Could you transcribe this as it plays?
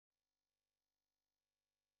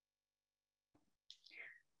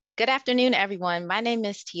Good afternoon, everyone. My name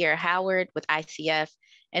is Tierra Howard with ICF,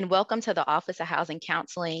 and welcome to the Office of Housing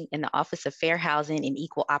Counseling and the Office of Fair Housing and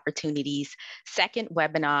Equal Opportunities second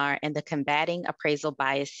webinar in the Combating Appraisal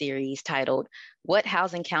Bias series titled, What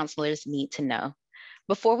Housing Counselors Need to Know.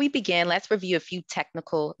 Before we begin, let's review a few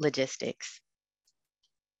technical logistics.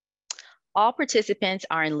 All participants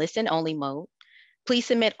are in listen-only mode. Please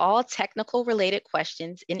submit all technical related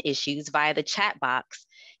questions and issues via the chat box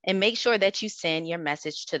and make sure that you send your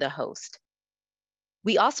message to the host.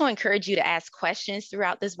 We also encourage you to ask questions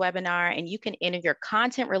throughout this webinar, and you can enter your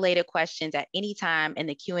content related questions at any time in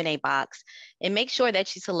the Q&A box, and make sure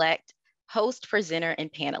that you select host, presenter,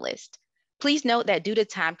 and panelist. Please note that due to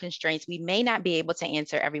time constraints, we may not be able to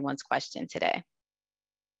answer everyone's question today.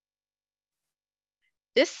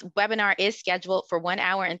 This webinar is scheduled for 1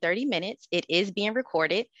 hour and 30 minutes. It is being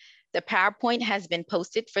recorded. The PowerPoint has been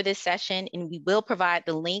posted for this session, and we will provide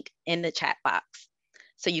the link in the chat box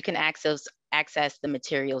so you can access the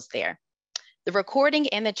materials there. The recording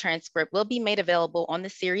and the transcript will be made available on the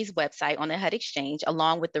series website on the HUD Exchange,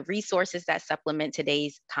 along with the resources that supplement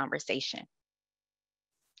today's conversation.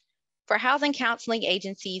 For housing counseling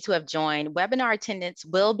agencies who have joined, webinar attendance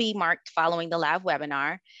will be marked following the live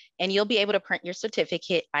webinar, and you'll be able to print your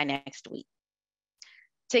certificate by next week.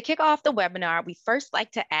 To kick off the webinar, we first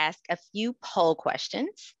like to ask a few poll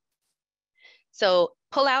questions. So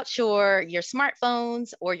pull out your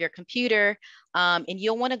smartphones or your computer, and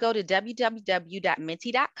you'll want to go to www.menti.com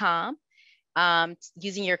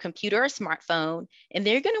using your computer or smartphone, and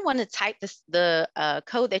then you're going to want to type the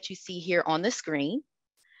code that you see here on the screen.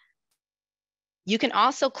 You can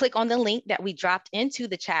also click on the link that we dropped into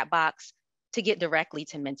the chat box to get directly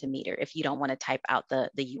to Mentimeter if you don't want to type out the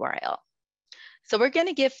URL. So we're going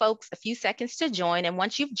to give folks a few seconds to join. And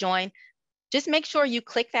once you've joined, just make sure you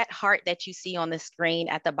click that heart that you see on the screen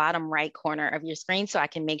at the bottom right corner of your screen so I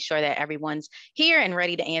can make sure that everyone's here and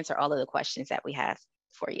ready to answer all of the questions that we have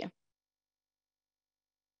for you.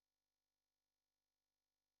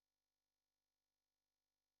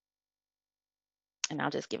 And I'll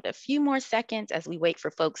just give it a few more seconds as we wait for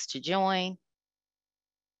folks to join.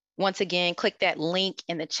 Once again, click that link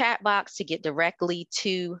in the chat box to get directly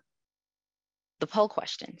to the poll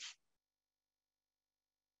questions.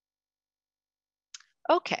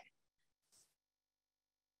 Okay.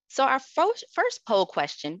 So our first poll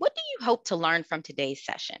question, what do you hope to learn from today's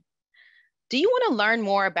session? Do you want to learn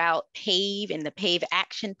more about PAVE and the PAVE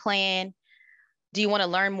Action Plan? Do you want to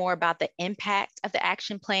learn more about the impact of the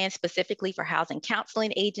action plan specifically for housing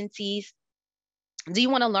counseling agencies? Do you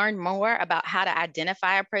want to learn more about how to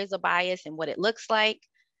identify appraisal bias and what it looks like?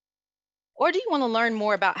 Or do you want to learn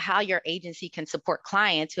more about how your agency can support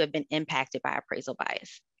clients who have been impacted by appraisal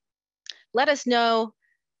bias? Let us know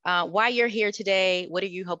why you're here today. What are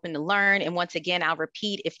you hoping to learn? And once again, I'll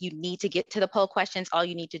repeat, if you need to get to the poll questions, all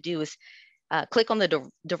you need to do is click on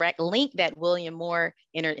the direct link that William Moore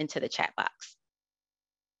entered into the chat box.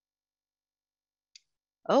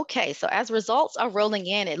 Okay, so as results are rolling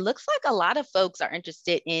in, it looks like a lot of folks are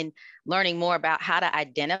interested in learning more about how to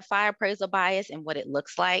identify appraisal bias and what it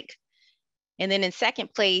looks like. And then in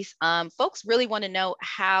second place, folks really want to know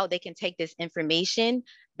how they can take this information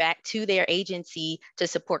back to their agency to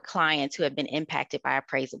support clients who have been impacted by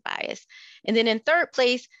appraisal bias. And then in third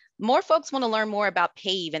place, more folks want to learn more about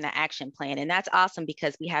PAVE and the action plan. And that's awesome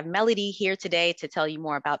because we have Melody here today to tell you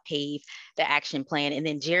more about PAVE, the action plan. And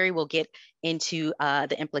then Jerry will get into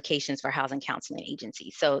the implications for housing counseling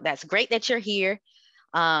agencies. So that's great that you're here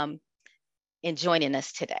and joining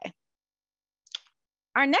us today.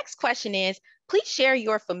 Our next question is, please share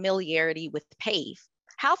your familiarity with PAVE.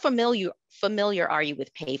 How familiar are you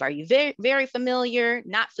with PAVE? Are you very familiar,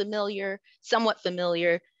 not familiar, somewhat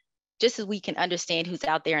familiar, just so we can understand who's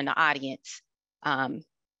out there in the audience?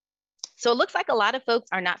 So it looks like a lot of folks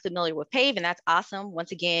are not familiar with PAVE, and that's awesome.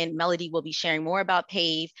 Once again, Melody will be sharing more about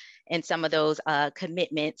PAVE and some of those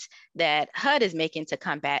commitments that HUD is making to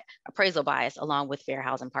combat appraisal bias along with Fair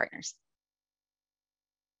Housing Partners.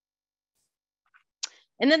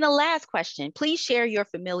 And then the last question, please share your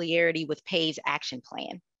familiarity with PAVE's action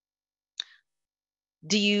plan.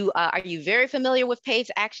 Are you very familiar with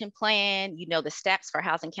PAVE's action plan? You know the steps for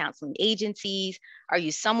housing counseling agencies? Are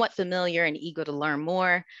you somewhat familiar and eager to learn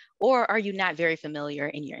more? Or are you not very familiar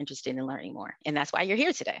and you're interested in learning more? And that's why you're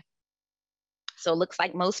here today. So it looks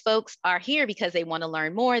like most folks are here because they want to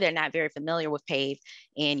learn more. They're not very familiar with PAVE,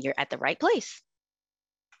 and you're at the right place.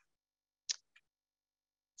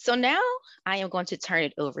 So now I am going to turn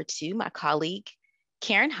it over to my colleague,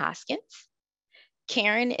 Karen Hoskins.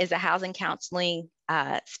 Karen is a housing counseling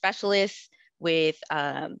specialist with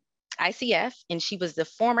ICF, and she was the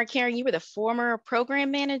former, Karen, you were the former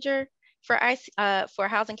program manager for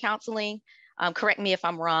housing counseling. Correct me if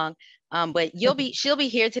I'm wrong, but she'll be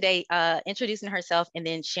here today introducing herself and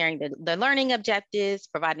then sharing the learning objectives,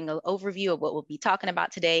 providing an overview of what we'll be talking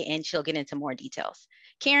about today, and she'll get into more details.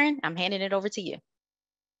 Karen, I'm handing it over to you.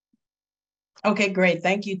 Okay, great.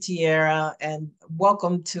 Thank you, Tiara, and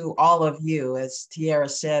welcome to all of you. As Tiara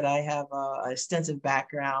said, I have an extensive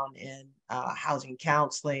background in housing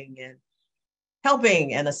counseling and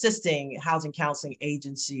helping and assisting housing counseling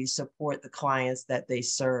agencies support the clients that they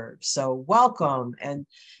serve. So welcome, and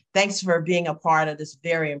thanks for being a part of this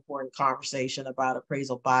very important conversation about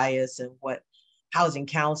appraisal bias and what housing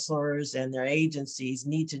counselors and their agencies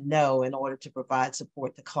need to know in order to provide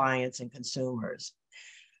support to clients and consumers.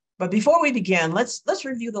 But before we begin, let's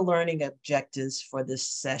review the learning objectives for this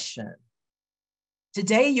session.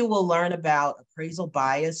 Today, you will learn about appraisal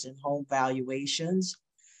bias in home valuations.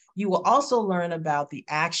 You will also learn about the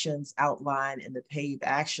actions outlined in the PAVE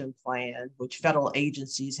Action Plan, which federal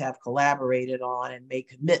agencies have collaborated on and made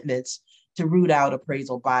commitments to root out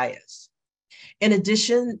appraisal bias. In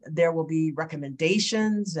addition, there will be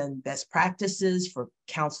recommendations and best practices for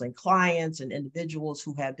counseling clients and individuals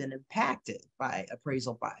who have been impacted by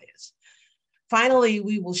appraisal bias. Finally,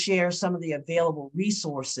 we will share some of the available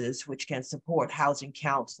resources which can support housing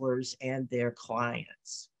counselors and their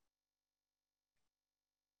clients.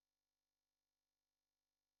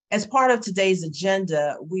 As part of today's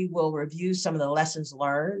agenda, we will review some of the lessons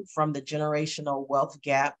learned from the Generational Wealth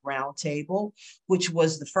Gap Roundtable, which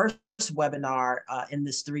was the first webinar in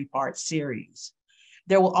this three-part series.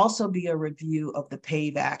 There will also be a review of the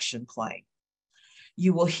PAVE Action Plan.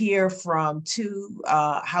 You will hear from two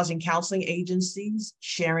housing counseling agencies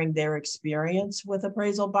sharing their experience with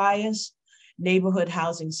appraisal bias, Neighborhood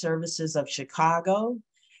Housing Services of Chicago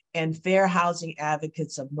and Fair Housing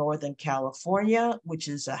Advocates of Northern California, which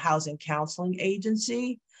is a housing counseling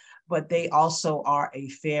agency, but they also are a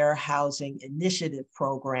Fair Housing Initiative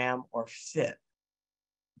Program, or FIP.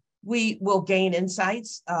 We will gain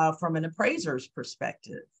insights from an appraiser's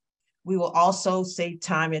perspective. We will also save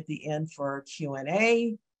time at the end for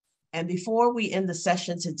Q&A. And before we end the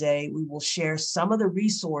session today, we will share some of the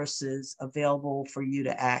resources available for you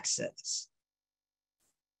to access.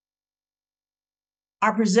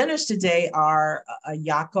 Our presenters today are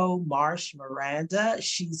Ayako Marsh Miranda.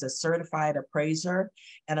 She's a certified appraiser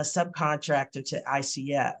and a subcontractor to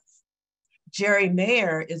ICF. Jerry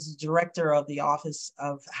Mayer is the director of the Office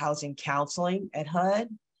of Housing Counseling at HUD.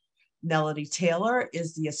 Melody Taylor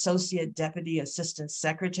is the Associate Deputy Assistant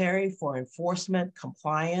Secretary for Enforcement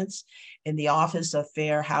Compliance in the Office of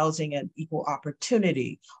Fair Housing and Equal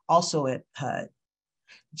Opportunity, also at HUD.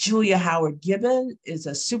 Julia Howard-Gibbon is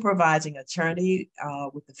a supervising attorney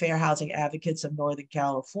with the Fair Housing Advocates of Northern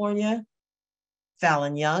California.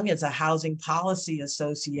 Fallon Young is a housing policy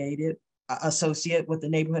associate with the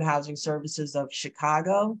Neighborhood Housing Services of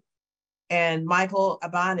Chicago. And Michael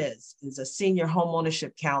Abanez is a senior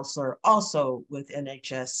homeownership counselor, also with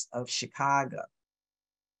NHS of Chicago.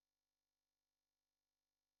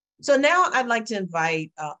 So now I'd like to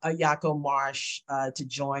invite Ayako Marsh to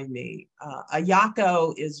join me.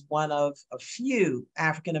 Ayako is one of a few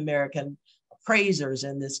African-American appraisers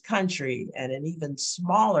in this country and an even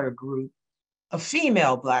smaller group of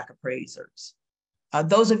female Black appraisers.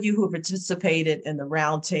 Those of you who participated in the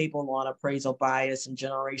roundtable on appraisal bias and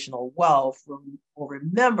generational wealth will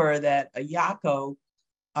remember that Ayako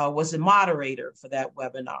was the moderator for that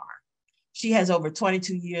webinar. She has over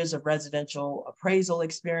 22 years of residential appraisal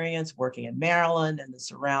experience working in Maryland and the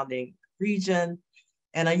surrounding region.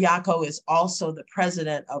 And Ayako is also the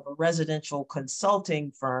president of a residential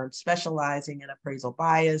consulting firm specializing in appraisal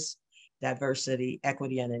bias, diversity,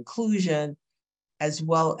 equity, and inclusion, as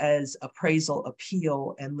well as appraisal,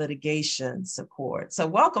 appeal, and litigation support. So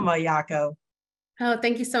welcome, Ayako. Oh,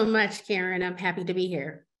 thank you so much, Karen. I'm happy to be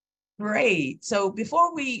here. Great. So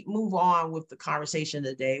before we move on with the conversation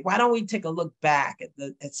today, why don't we take a look back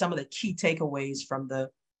at some of the key takeaways from the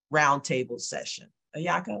roundtable session?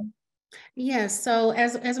 Ayako? Yes. So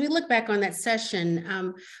as we look back on that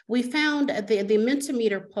session, we found the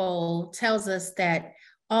Mentimeter poll tells us that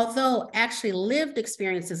although actually lived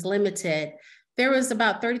experience is limited, there was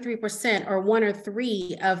about 33% or 1 or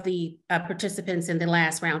 3 of the participants in the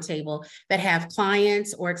last roundtable that have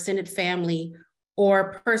clients or extended family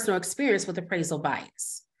or personal experience with appraisal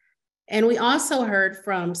bias. And we also heard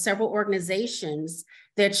from several organizations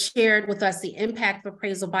that shared with us the impact of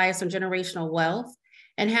appraisal bias on generational wealth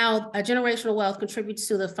and how generational wealth contributes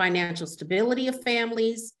to the financial stability of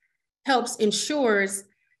families, ensures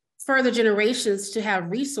further generations to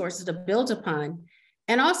have resources to build upon,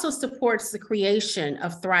 and also supports the creation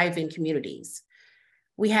of thriving communities.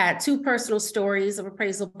 We had 2 personal stories of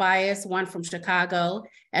appraisal bias, one from Chicago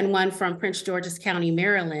and one from Prince George's County,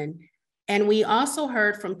 Maryland. And we also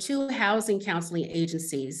heard from 2 housing counseling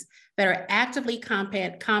agencies that are actively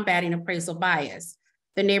combating appraisal bias,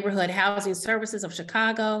 the Neighborhood Housing Services of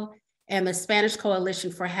Chicago and the Spanish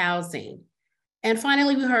Coalition for Housing. And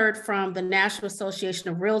finally, we heard from the National Association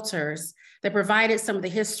of Realtors that provided some of the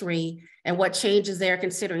history and what changes they're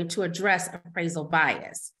considering to address appraisal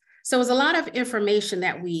bias. So it was a lot of information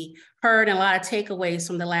that we heard and a lot of takeaways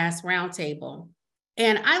from the last roundtable.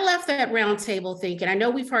 And I left that roundtable thinking, I know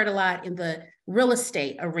we've heard a lot in the real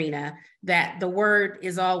estate arena that the word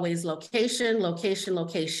is always location, location,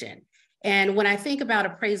 location. And when I think about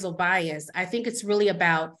appraisal bias, I think it's really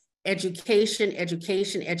about education,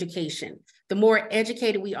 education, education. The more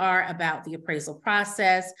educated we are about the appraisal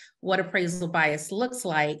process, what appraisal bias looks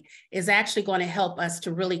like, is actually going to help us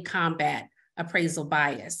to really combat appraisal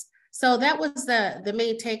bias. So that was the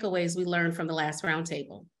main takeaways we learned from the last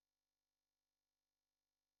roundtable.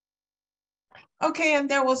 Okay, and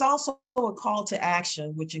there was also a call to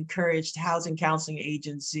action which encouraged housing counseling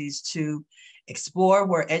agencies to explore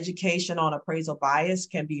where education on appraisal bias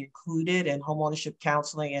can be included in homeownership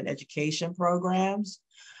counseling and education programs.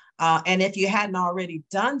 And if you hadn't already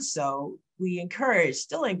done so, we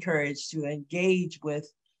still encourage to engage with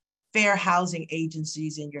fair housing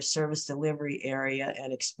agencies in your service delivery area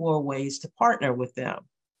and explore ways to partner with them.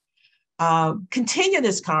 Continue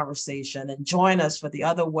this conversation and join us for the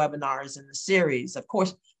other webinars in the series. Of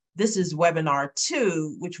course, this is webinar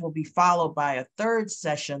 2, which will be followed by a 3rd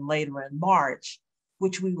session later in March,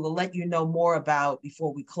 which we will let you know more about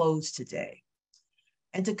before we close today.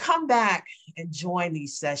 And to come back and join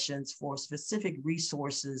these sessions for specific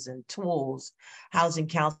resources and tools housing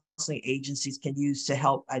counseling agencies can use to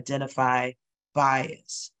help identify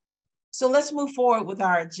bias. So let's move forward with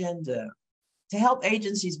our agenda. To help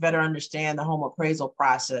agencies better understand the home appraisal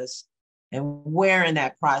process and where in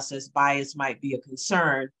that process bias might be a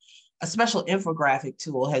concern, a special infographic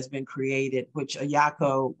tool has been created, which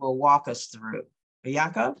Ayako will walk us through.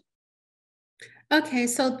 Ayako? Okay,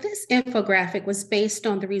 so this infographic was based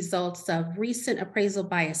on the results of recent appraisal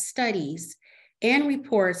bias studies and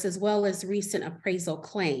reports, as well as recent appraisal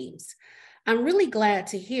claims. I'm really glad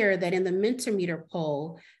to hear that in the Mentimeter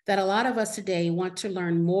poll that a lot of us today want to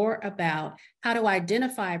learn more about how to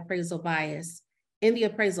identify appraisal bias in the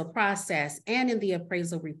appraisal process and in the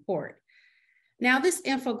appraisal report. Now, this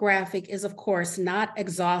infographic is, of course, not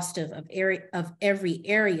exhaustive of every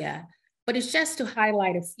area, but it's just to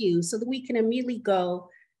highlight a few so that we can immediately go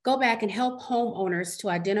back and help homeowners to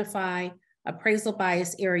identify appraisal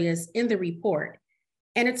bias areas in the report.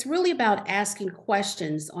 And it's really about asking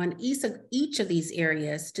questions on each of these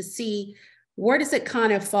areas to see where does it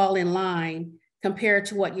kind of fall in line compared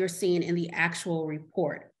to what you're seeing in the actual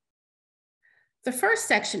report. The first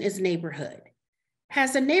section is neighborhood.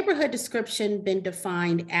 Has the neighborhood description been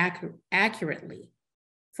defined accurately?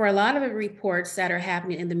 For a lot of the reports that are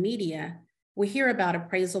happening in the media, we hear about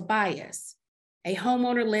appraisal bias. A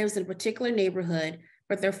homeowner lives in a particular neighborhood,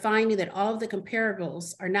 but they're finding that all of the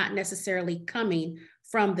comparables are not necessarily coming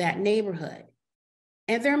from that neighborhood.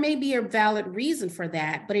 And there may be a valid reason for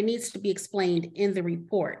that, but it needs to be explained in the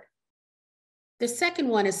report. The second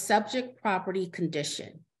one is subject property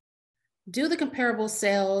condition. Do the comparable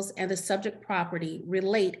sales and the subject property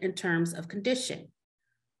relate in terms of condition?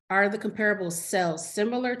 Are the comparable sales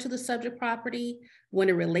similar to the subject property when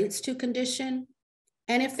it relates to condition?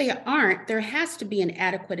 And if they aren't, there has to be an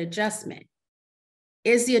adequate adjustment.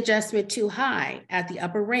 Is the adjustment too high at the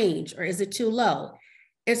upper range, or is it too low?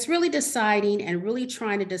 It's really deciding and really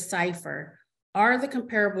trying to decipher, are the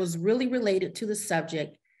comparables really related to the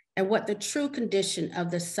subject and what the true condition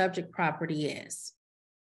of the subject property is?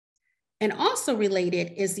 And also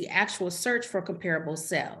related is the actual search for comparable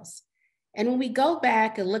sales. And when we go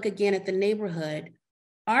back and look again at the neighborhood,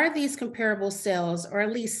 are these comparable sales, or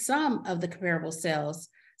at least some of the comparable sales,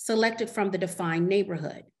 selected from the defined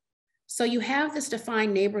neighborhood? So you have this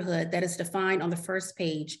defined neighborhood that is defined on the first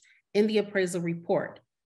page in the appraisal report.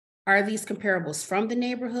 Are these comparables from the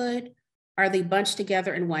neighborhood? Are they bunched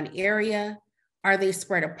together in one area? Are they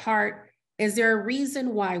spread apart? Is there a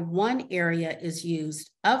reason why one area is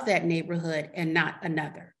used of that neighborhood and not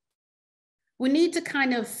another? We need to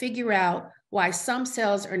kind of figure out why some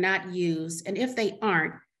cells are not used, and if they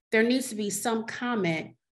aren't, there needs to be some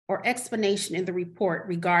comment or explanation in the report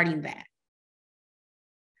regarding that.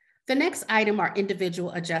 The next item are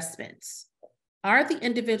individual adjustments. Are the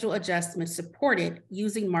individual adjustments supported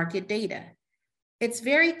using market data? It's a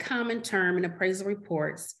very common term in appraisal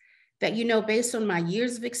reports that, based on my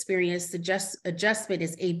years of experience, the adjustment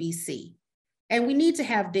is ABC. And we need to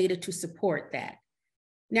have data to support that.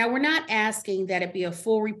 Now, we're not asking that it be a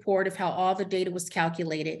full report of how all the data was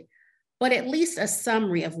calculated, but at least a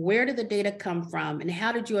summary of where did the data come from and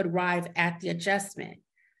how did you arrive at the adjustment,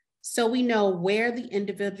 so we know where the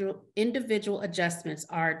individual adjustments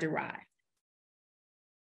are derived.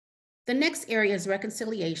 The next area is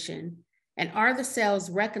reconciliation, and are the sales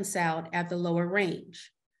reconciled at the lower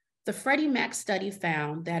range? The Freddie Mac study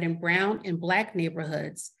found that in brown and Black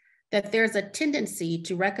neighborhoods, that there's a tendency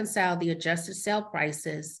to reconcile the adjusted sale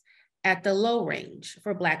prices at the low range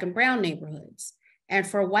for Black and brown neighborhoods. And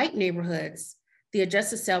for white neighborhoods, the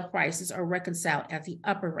adjusted sale prices are reconciled at the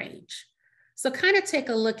upper range. So kind of take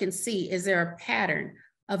a look and see, is there a pattern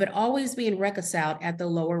of it always being reconciled at the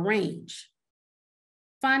lower range?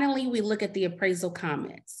 Finally, we look at the appraisal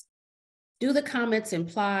comments. Do the comments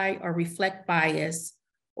imply or reflect bias,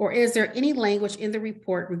 or is there any language in the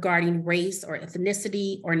report regarding race or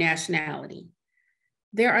ethnicity or nationality?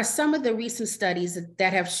 There are some of the recent studies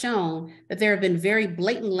that have shown that there have been very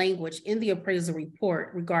blatant language in the appraisal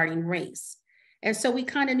report regarding race. And so we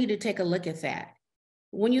kind of need to take a look at that.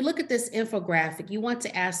 When you look at this infographic, you want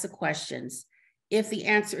to ask the questions. If the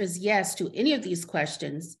answer is yes to any of these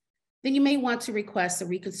questions, then you may want to request a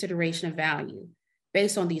reconsideration of value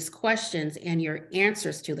based on these questions and your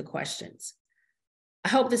answers to the questions. I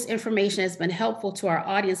hope this information has been helpful to our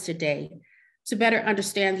audience today to better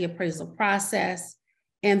understand the appraisal process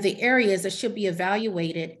and the areas that should be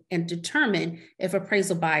evaluated and determine if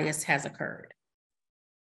appraisal bias has occurred.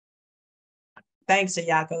 Thanks,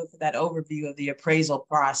 Ayako, for that overview of the appraisal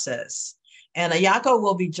process. And Ayako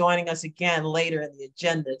will be joining us again later in the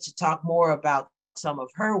agenda to talk more about some of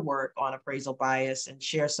her work on appraisal bias and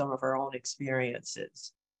share some of her own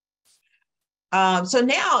experiences. So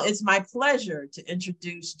now it's my pleasure to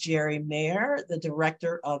introduce Jerry Mayer, the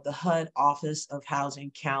director of the HUD Office of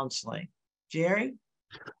Housing Counseling. Jerry?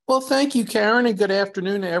 Well, thank you, Karen, and good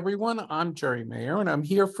afternoon to everyone. I'm Jerry Mayer, and I'm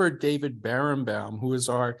here for David Barenbaum, who is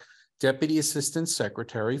our Deputy Assistant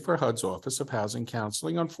Secretary for HUD's Office of Housing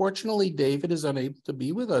Counseling. Unfortunately, David is unable to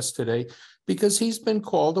be with us today because he's been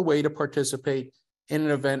called away to participate in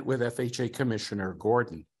an event with FHA Commissioner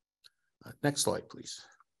Gordon. Next slide, please.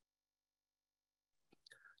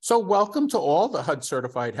 So welcome to all the HUD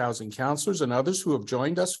certified housing counselors and others who have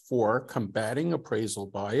joined us for Combating Appraisal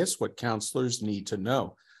Bias, What Counselors Need to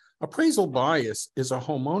Know. Appraisal bias is a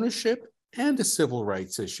homeownership and a civil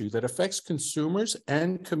rights issue that affects consumers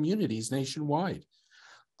and communities nationwide.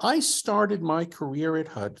 I started my career at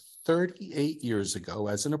HUD 38 years ago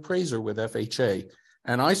as an appraiser with FHA,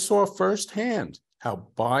 and I saw firsthand how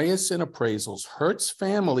bias in appraisals hurts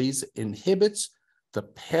families, inhibits the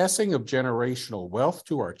passing of generational wealth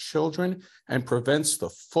to our children, and prevents the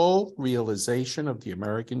full realization of the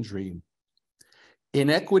American dream.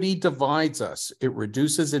 Inequity divides us. It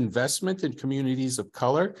reduces investment in communities of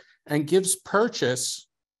color and gives purchase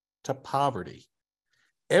to poverty.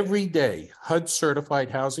 Every day, HUD certified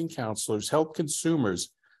housing counselors help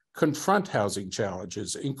consumers confront housing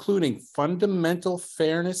challenges, including fundamental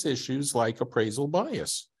fairness issues like appraisal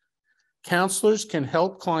bias. Counselors can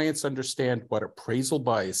help clients understand what appraisal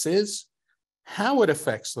bias is, how it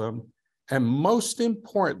affects them, and most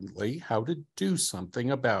importantly, how to do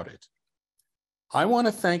something about it. I want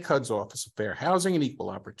to thank HUD's Office of Fair Housing and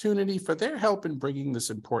Equal Opportunity for their help in bringing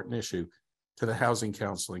this important issue to the housing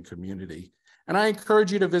counseling community. And I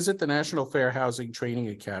encourage you to visit the National Fair Housing Training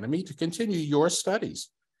Academy to continue your studies.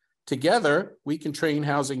 Together, we can train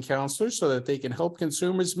housing counselors so that they can help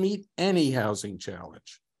consumers meet any housing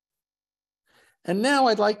challenge. And now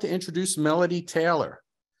I'd like to introduce Melody Taylor.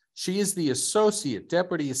 She is the Associate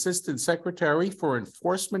Deputy Assistant Secretary for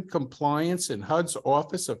Enforcement Compliance in HUD's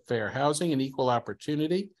Office of Fair Housing and Equal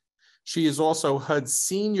Opportunity. She is also HUD's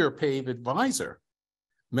Senior PAVE Advisor.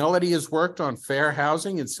 Melody has worked on fair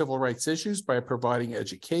housing and civil rights issues by providing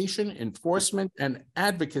education, enforcement, and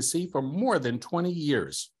advocacy for more than 20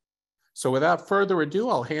 years. So without further ado,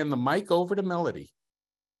 I'll hand the mic over to Melody.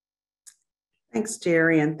 Thanks,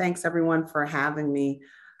 Jerry, and thanks everyone for having me.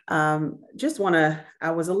 I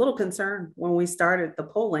was a little concerned when we started the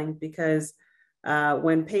polling because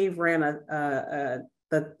when PAVE ran the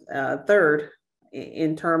third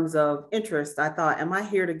in terms of interest, I thought, am I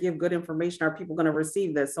here to give good information? Are people going to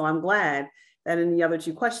receive this? So I'm glad that in the other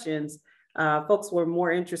two questions, folks were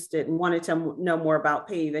more interested and wanted to know more about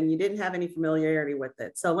PAVE, and you didn't have any familiarity with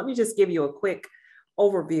it. So let me just give you a quick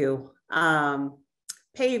overview.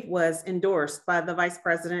 PAVE was endorsed by the Vice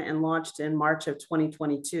President and launched in March of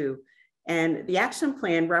 2022. And the action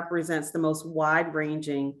plan represents the most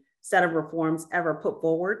wide-ranging set of reforms ever put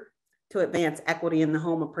forward to advance equity in the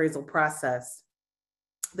home appraisal process.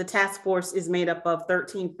 The task force is made up of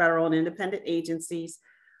 13 federal and independent agencies,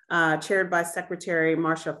 chaired by Secretary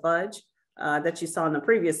Marcia Fudge, that you saw in the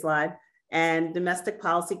previous slide, and Domestic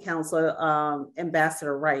Policy Council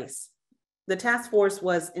Ambassador Rice. The task force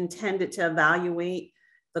was intended to evaluate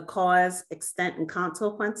the cause, extent, and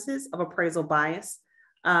consequences of appraisal bias.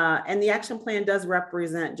 And the action plan does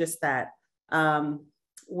represent just that.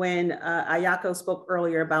 When Ayako spoke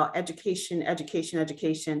earlier about education,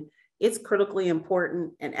 it's critically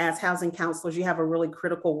important. And as housing counselors, you have a really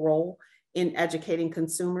critical role in educating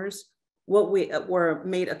consumers. What we were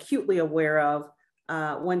made acutely aware of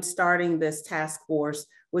when starting this task force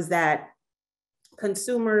was that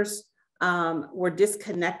consumers were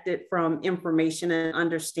disconnected from information and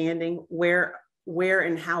understanding where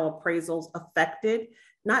and how appraisals affected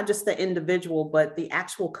not just the individual, but the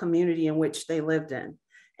actual community in which they lived in.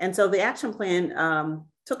 And so the action plan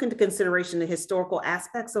took into consideration the historical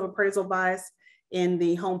aspects of appraisal bias in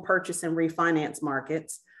the home purchase and refinance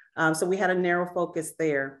markets. So we had a narrow focus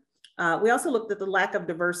there. We also looked at the lack of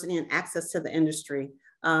diversity and access to the industry,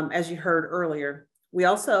 as you heard earlier. We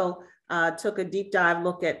also took a deep dive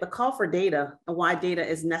look at the call for data and why data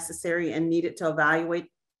is necessary and needed to evaluate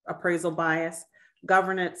appraisal bias,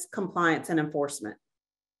 governance, compliance, and enforcement.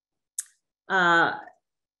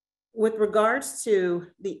 With regards to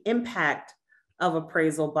the impact of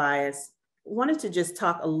appraisal bias, I wanted to just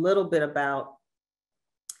talk a little bit about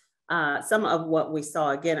some of what we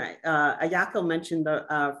saw. Again, Ayako mentioned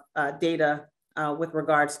the data with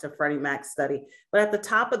regards to Freddie Mac's study, but at the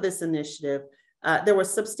top of this initiative, there was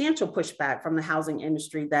substantial pushback from the housing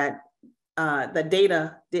industry that the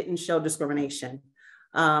data didn't show discrimination.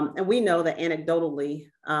 And we know that anecdotally,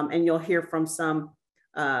 and you'll hear from some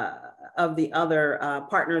of the other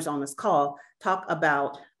partners on this call, talk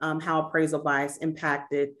about how appraisal bias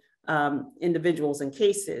impacted individuals and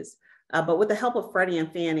cases. But with the help of Freddie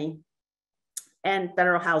and Fannie and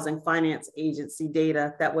Federal Housing Finance Agency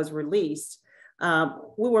data that was released,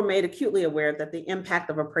 we were made acutely aware that the impact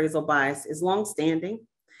of appraisal bias is longstanding.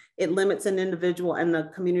 It limits an individual and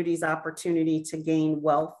the community's opportunity to gain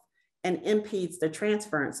wealth and impedes the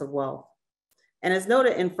transference of wealth. And as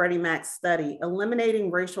noted in Freddie Mac's study, eliminating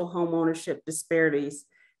racial home ownership disparities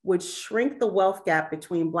would shrink the wealth gap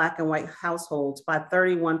between Black and white households by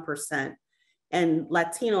 31% and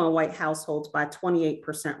Latino and white households by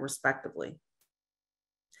 28% respectively.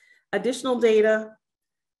 Additional data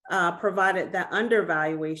provided that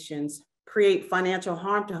undervaluations create financial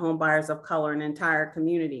harm to home buyers of color in entire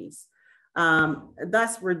communities,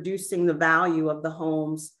 thus reducing the value of the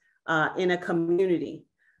homes in a community,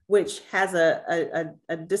 which has a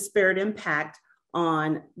disparate impact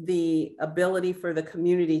on the ability for the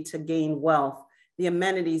community to gain wealth, the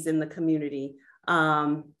amenities in the community,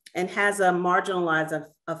 and has a marginalized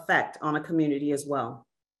effect on a community as well.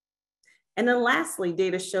 And then lastly,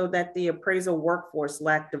 data showed that the appraisal workforce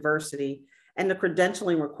lacked diversity and the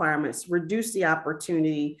credentialing requirements reduce the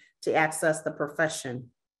opportunity to access the profession.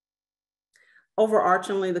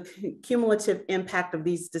 Overarchingly, the cumulative impact of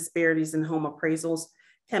these disparities in home appraisals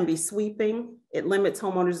can be sweeping. It limits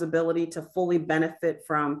homeowners' ability to fully benefit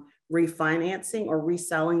from refinancing or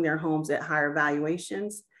reselling their homes at higher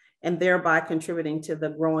valuations, and thereby contributing to the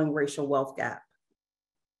growing racial wealth gap.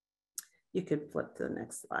 You could flip to the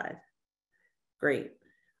next slide. Great.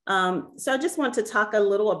 So I just want to talk a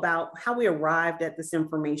little about how we arrived at this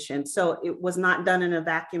information. So it was not done in a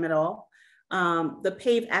vacuum at all. The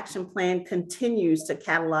PAVE Action Plan continues to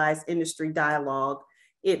catalyze industry dialogue.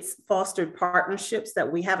 It's fostered partnerships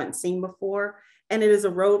that we haven't seen before, and it is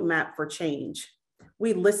a roadmap for change.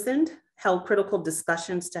 We listened, held critical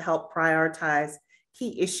discussions to help prioritize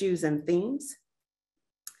key issues and themes.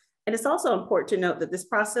 And it's also important to note that this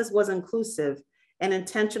process was inclusive and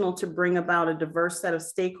intentional to bring about a diverse set of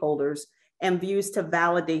stakeholders and views to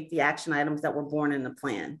validate the action items that were born in the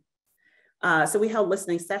plan. So we held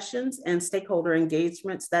listening sessions and stakeholder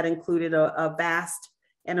engagements that included a vast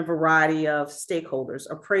and a variety of stakeholders,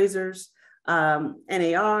 appraisers,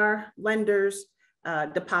 NAR, lenders,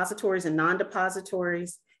 depositories and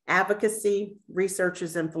non-depositories, advocacy,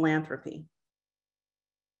 researchers, and philanthropy.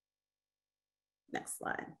 Next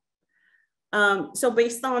slide. So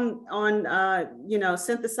based on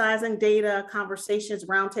synthesizing data, conversations,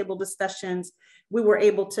 roundtable discussions, we were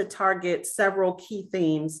able to target several key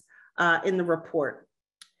themes in the report.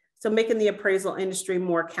 So making the appraisal industry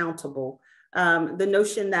more accountable. The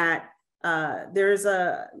notion that it's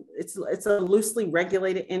a loosely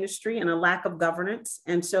regulated industry and a lack of governance.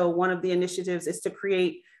 And so one of the initiatives is to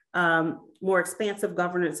create more expansive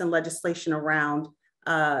governance and legislation around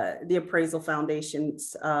the Appraisal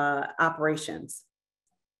Foundation's operations.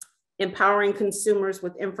 Empowering consumers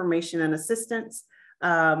with information and assistance.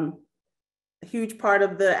 A huge part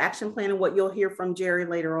of the action plan, and what you'll hear from Jerry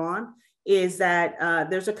later on, is that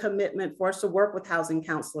there's a commitment for us to work with housing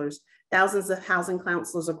counselors, thousands of housing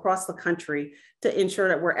counselors across the country, to ensure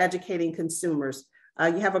that we're educating consumers.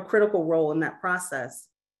 You have a critical role in that process.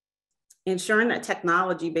 Ensuring that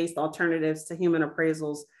technology-based alternatives to human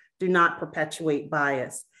appraisals do not perpetuate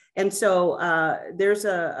bias. And so there's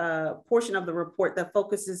a portion of the report that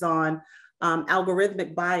focuses on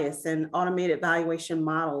algorithmic bias and automated valuation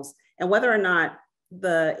models, and whether or not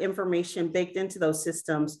the information baked into those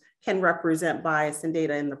systems can represent bias and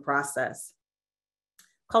data in the process.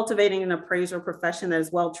 Cultivating an appraiser profession that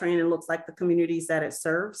is well-trained and looks like the communities that it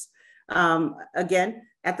serves. Again,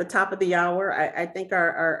 at the top of the hour, I think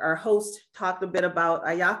our host talked a bit about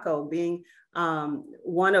Ayako being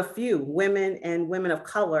one of few women and women of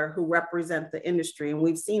color who represent the industry. And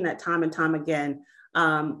we've seen that time and time again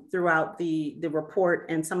throughout the report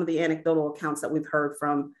and some of the anecdotal accounts that we've heard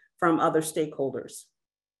from other stakeholders.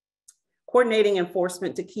 Coordinating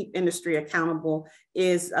enforcement to keep industry accountable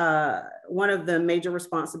is one of the major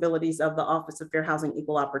responsibilities of the Office of Fair Housing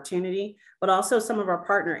Equal Opportunity, but also some of our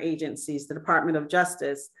partner agencies, the Department of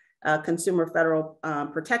Justice, Consumer Federal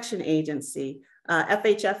Protection Agency,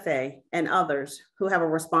 FHFA, and others who have a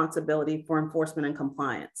responsibility for enforcement and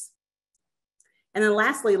compliance. And then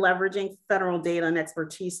lastly, leveraging federal data and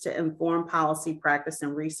expertise to inform policy, practice,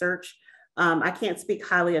 and research. I can't speak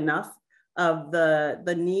highly enough of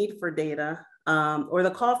the need for data, or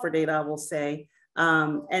the call for data, I will say,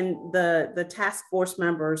 and the task force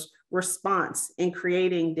members' response in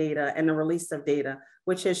creating data and the release of data,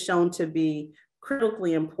 which has shown to be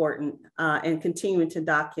critically important in continuing to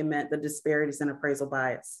document the disparities in appraisal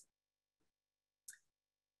bias.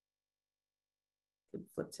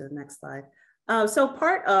 Flip to the next slide. So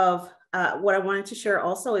part of what I wanted to share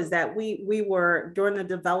also is that we were, during the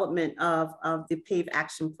development of the PAVE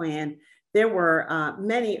Action Plan, there were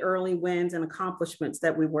many early wins and accomplishments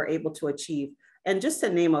that we were able to achieve. And just to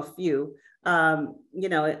name a few, you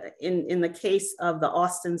know, in the case of the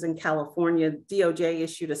Austins in California, DOJ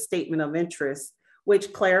issued a statement of interest,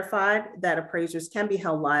 which clarified that appraisers can be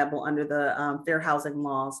held liable under the fair housing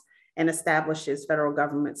laws and establishes federal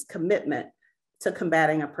government's commitment to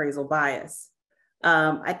combating appraisal bias.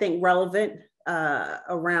 I think relevant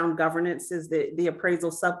around governance is the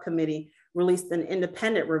appraisal subcommittee released an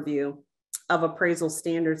independent review of appraisal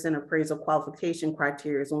standards and appraisal qualification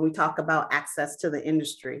criteria when we talk about access to the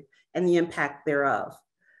industry and the impact thereof.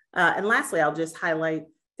 And lastly, I'll just highlight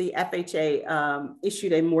the FHA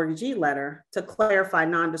issued a mortgagee letter to clarify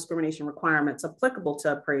non-discrimination requirements applicable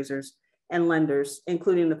to appraisers and lenders,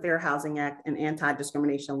 including the Fair Housing Act and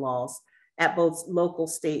anti-discrimination laws at both local,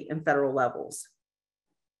 state, and federal levels.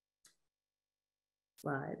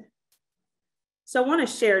 Slide. So I want to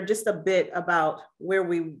share just a bit about where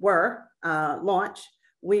we were launch.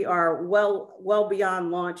 We are well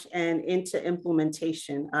beyond launch and into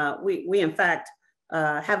implementation. We in fact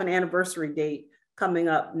have an anniversary date coming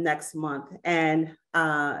up next month, and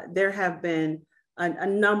there have been a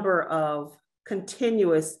number of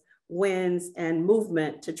continuous wins and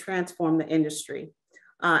movement to transform the industry.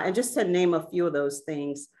 And just to name a few of those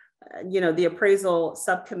things, you know, the appraisal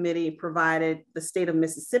subcommittee provided the state of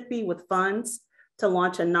Mississippi with funds to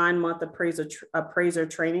launch a 9-month appraiser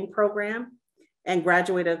training program and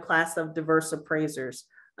graduated a class of diverse appraisers.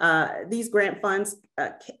 These grant funds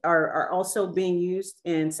are also being used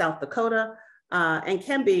in South Dakota and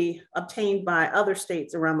can be obtained by other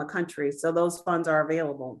states around the country. So those funds are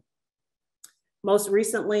available. Most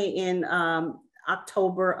recently in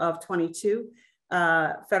October of 22,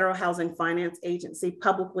 Federal Housing Finance Agency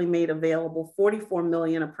publicly made available 44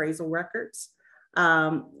 million appraisal records.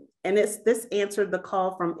 And this answered the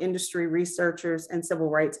call from industry researchers and civil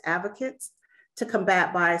rights advocates to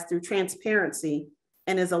combat bias through transparency,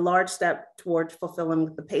 and is a large step towards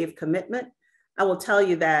fulfilling the PAVE commitment. I will tell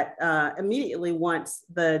you that immediately once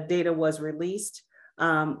the data was released,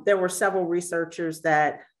 there were several researchers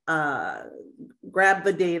that grabbed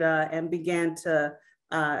the data and began to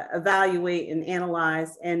evaluate and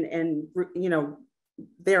analyze and you know,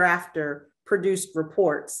 thereafter produced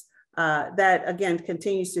reports that again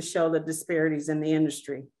continues to show the disparities in the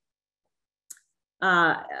industry.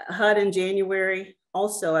 HUD in January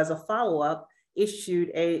also, as a follow-up, issued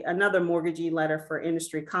another mortgagee letter for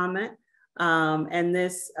industry comment. And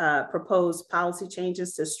this proposed policy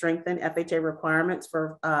changes to strengthen FHA requirements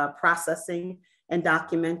for processing and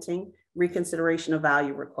documenting reconsideration of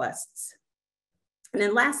value requests. And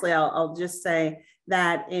then lastly, I'll just say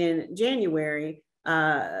that in January,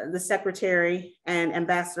 the Secretary and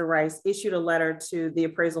Ambassador Rice issued a letter to the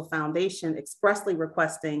Appraisal Foundation expressly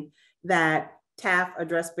requesting that TAF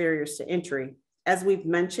address barriers to entry. As we've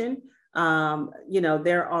mentioned,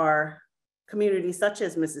 there are communities such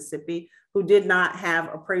as Mississippi who did not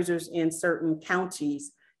have appraisers in certain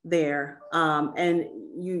counties there. And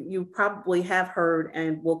you probably have heard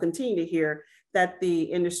and will continue to hear that the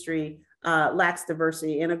industry lacks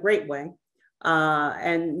diversity in a great way.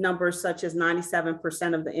 And numbers such as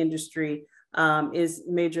 97% of the industry is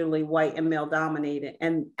majorly white and male dominated,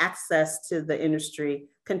 and access to the industry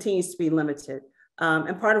continues to be limited.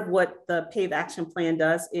 And part of what the PAVE Action Plan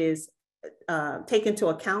does is take into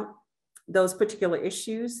account those particular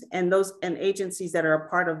issues, and agencies that are a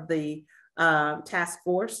part of the task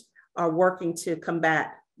force are working to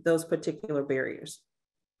combat those particular barriers.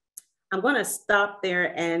 I'm going to stop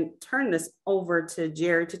there and turn this over to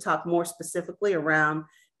Jerry to talk more specifically around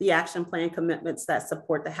the action plan commitments that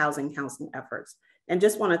support the housing counseling efforts. And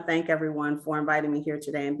just want to thank everyone for inviting me here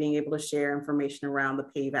today and being able to share information around the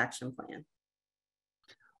PAVE Action Plan.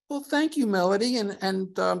 Well, thank you, Melody. And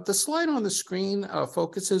the slide on the screen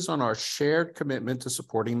focuses on our shared commitment to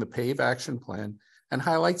supporting the PAVE Action Plan and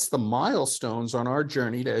highlights the milestones on our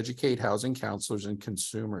journey to educate housing counselors and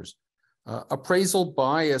consumers. Appraisal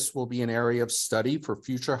bias will be an area of study for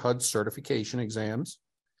future HUD certification exams,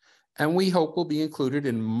 and we hope will be included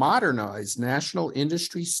in modernized national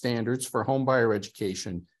industry standards for homebuyer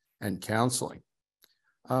education and counseling.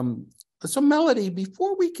 So Melody,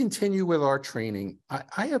 before we continue with our training,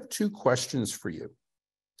 I have two questions for you.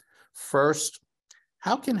 First,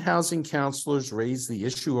 how can housing counselors raise the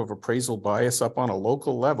issue of appraisal bias up on a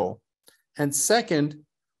local level? And second,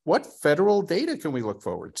 what federal data can we look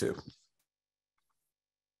forward to?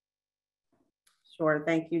 Sure,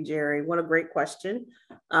 thank you, Jerry. What a great question.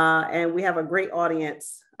 And we have a great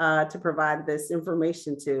audience to provide this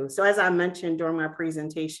information to. So as I mentioned during my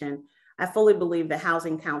presentation, I fully believe that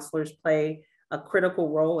housing counselors play a critical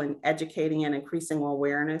role in educating and increasing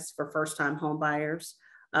awareness for first-time home buyers,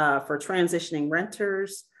 for transitioning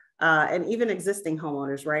renters, and even existing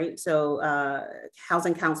homeowners, right? So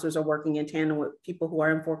housing counselors are working in tandem with people who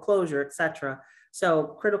are in foreclosure, et cetera.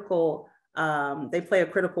 So they play a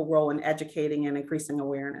critical role in educating and increasing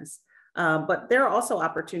awareness. But there are also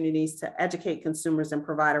opportunities to educate consumers and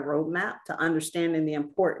provide a roadmap to understanding the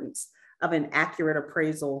importance of an accurate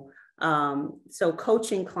appraisal. So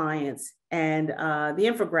coaching clients and the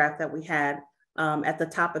infographic that we had at the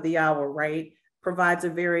top of the hour, right, provides a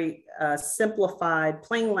very simplified,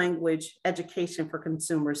 plain language education for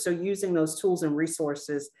consumers. So using those tools and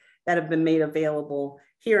resources that have been made available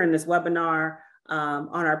here in this webinar, on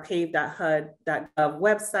our pave.hud.gov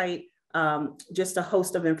website, just a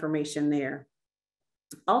host of information there.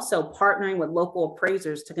 Also partnering with local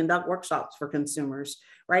appraisers to conduct workshops for consumers,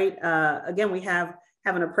 right? Again, we have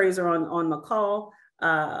an appraiser on the call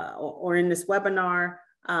or in this webinar,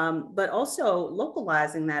 but also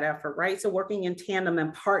localizing that effort, right? So working in tandem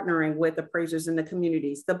and partnering with appraisers in the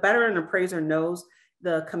communities. The better an appraiser knows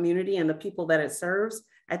the community and the people that it serves,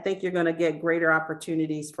 I think you're going to get greater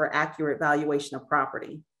opportunities for accurate valuation of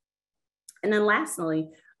property. And then lastly,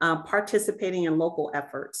 participating in local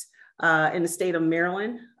efforts. In the state of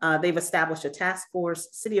Maryland, they've established a task force.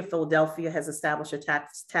 City of Philadelphia has established a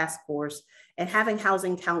task force, and having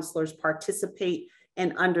housing counselors participate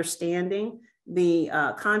in understanding the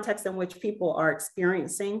context in which people are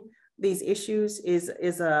experiencing these issues is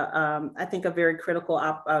I think a very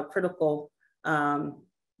critical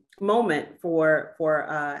moment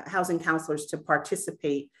for housing counselors to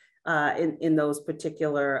participate in those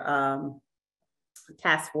particular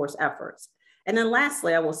task force efforts. And then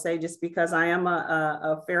lastly, I will say, just because I am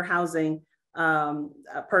a fair housing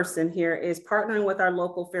person here, is partnering with our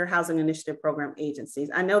local Fair Housing Initiative program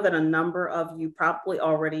agencies. I know that a number of you probably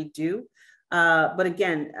already do, but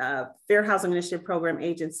again, Fair Housing Initiative program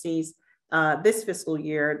agencies, this fiscal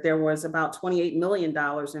year, there was about $28 million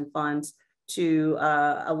in funds to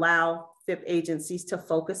allow FIP agencies to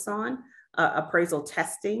focus on appraisal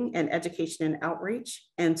testing and education and outreach.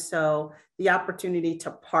 And so the opportunity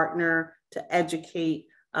to partner, to educate,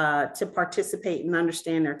 to participate and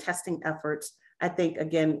understand their testing efforts, I think,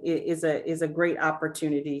 again, is a great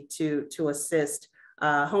opportunity to assist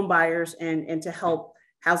home buyers and to help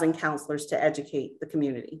housing counselors to educate the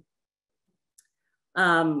community.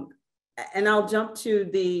 And I'll jump to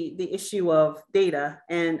the issue of data.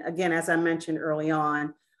 And again, as I mentioned early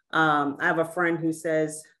on, I have a friend who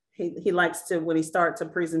says he likes to, when he starts a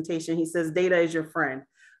presentation, he says, data is your friend.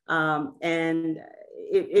 And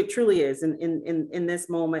it truly is in this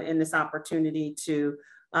moment, in this opportunity to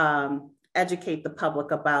educate the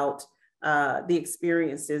public about the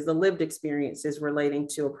experiences, the lived experiences relating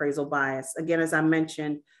to appraisal bias. Again, as I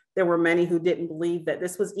mentioned, there were many who didn't believe that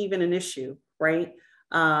this was even an issue, right?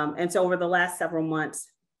 And so over the last several months,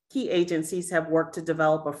 key agencies have worked to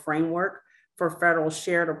develop a framework for federal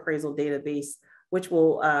shared appraisal database, which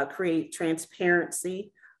will create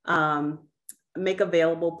transparency, make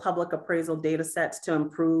available public appraisal data sets to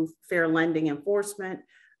improve fair lending enforcement,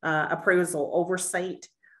 appraisal oversight,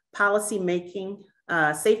 policy making,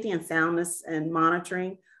 safety and soundness and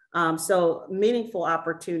monitoring. So meaningful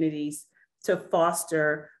opportunities to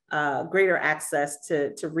foster greater access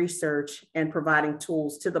to research and providing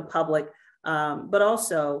tools to the public, but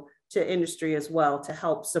also to industry as well to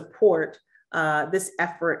help support this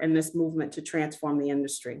effort and this movement to transform the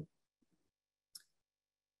industry.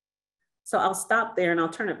 So I'll stop there and I'll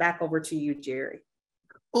turn it back over to you, Jerry.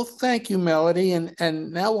 Well, thank you, Melody.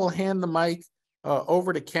 And now we'll hand the mic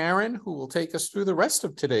over to Karen, who will take us through the rest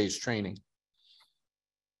of today's training.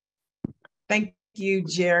 Thank you,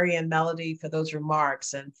 Jerry and Melody, for those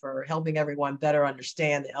remarks and for helping everyone better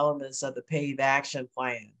understand the elements of the PAVE Action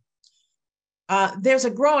Plan. There's a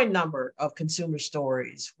growing number of consumer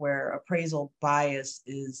stories where appraisal bias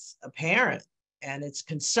is apparent, and it's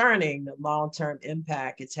concerning the long-term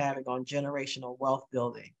impact it's having on generational wealth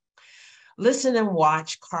building. Listen and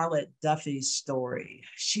watch Carlette Duffy's story.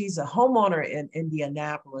 She's a homeowner in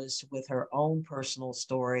Indianapolis with her own personal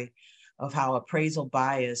story of how appraisal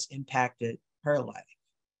bias impacted her life.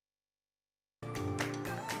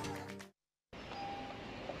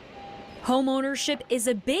 Homeownership is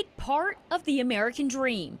a big part of the American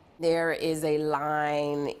dream. There is a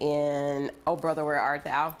line in Oh Brother, Where Art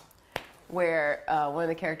Thou? Where one of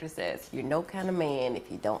the characters says, "You're no kind of man if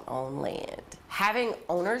you don't own land." Having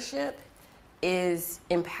ownership is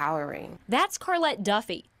empowering. That's Carlette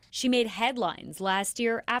Duffy. She made headlines last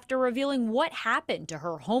year after revealing what happened to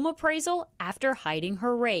her home appraisal after hiding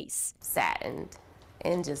her race. Saddened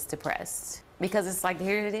and just depressed because it's like,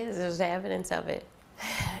 here it is, there's the evidence of it.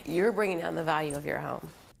 You're bringing down the value of your home.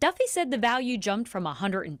 Duffy said the value jumped from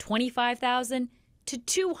 $125,000 to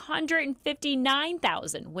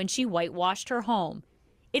 $259,000 when she whitewashed her home.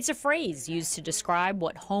 It's a phrase used to describe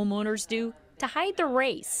what homeowners do to hide the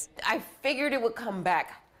race. I figured it would come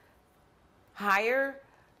back higher,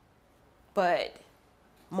 but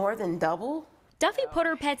more than double. Duffy put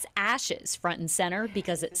her pet's ashes front and center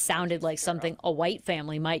because it sounded like something a white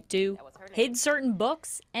family might do, hid certain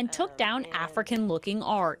books, and took down African-looking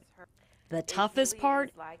art. The toughest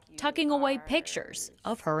part, tucking away pictures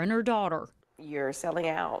of her and her daughter. You're selling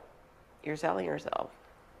out. You're selling yourself,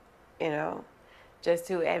 you know, just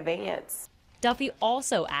to advance. Duffy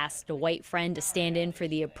also asked a white friend to stand in for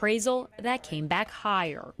the appraisal that came back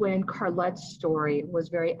higher. When Carlette's story was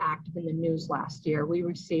very active in the news last year, we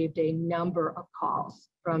received a number of calls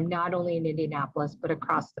from not only in Indianapolis, but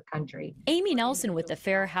across the country. Amy Nelson with the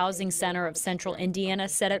Fair Housing Center of Central Indiana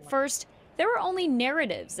said at first, there were only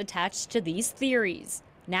narratives attached to these theories.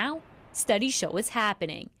 Now, studies show it's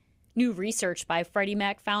happening. New research by Freddie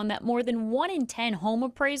Mac found that more than 1 in 10 home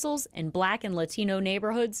appraisals in Black and Latino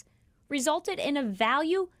neighborhoods resulted in a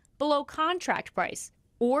value below contract price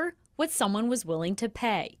or what someone was willing to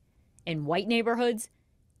pay. In white neighborhoods,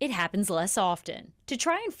 it happens less often. To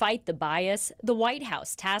try and fight the bias, the White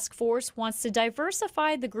House task force wants to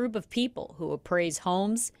diversify the group of people who appraise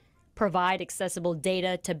homes, provide accessible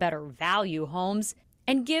data to better value homes,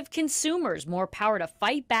 and give consumers more power to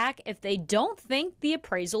fight back if they don't think the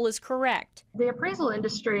appraisal is correct. The appraisal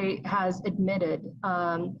industry has admitted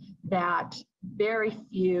that very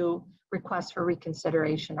few requests for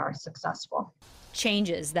reconsideration are successful.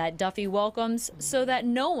 Changes that Duffy welcomes so that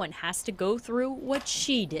no one has to go through what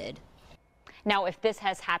she did. Now, if this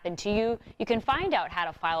has happened to you, you can find out how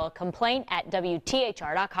to file a complaint at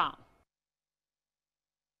WTHR.com.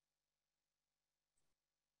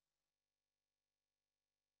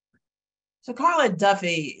 So Carlette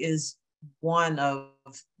Duffy is one of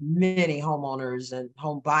many homeowners and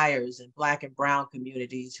home buyers in Black and Brown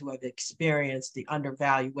communities who have experienced the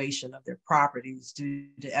undervaluation of their properties due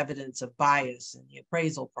to evidence of bias in the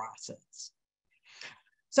appraisal process.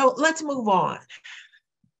 So let's move on.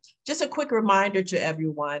 Just a quick reminder to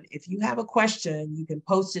everyone, if you have a question, you can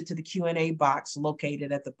post it to the Q&A box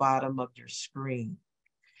located at the bottom of your screen.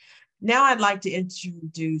 Now I'd like to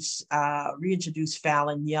reintroduce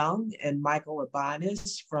Fallon Young and Michael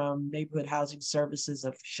Abanez from Neighborhood Housing Services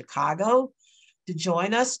of Chicago to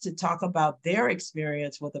join us to talk about their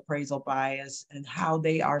experience with appraisal bias and how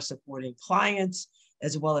they are supporting clients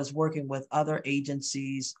as well as working with other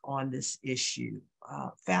agencies on this issue.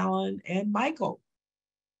 Fallon and Michael.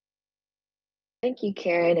 Thank you,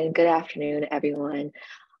 Karen, and good afternoon, everyone.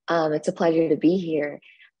 It's a pleasure to be here.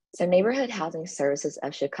 So Neighborhood Housing Services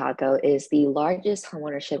of Chicago is the largest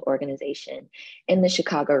homeownership organization in the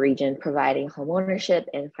Chicago region, providing homeownership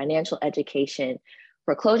and financial education,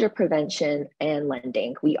 foreclosure prevention, and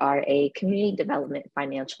lending. We are a community development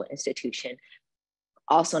financial institution,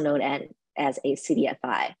 also known as a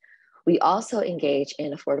CDFI. We also engage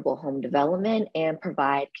in affordable home development and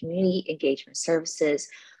provide community engagement services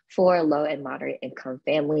for low and moderate income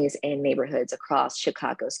families and neighborhoods across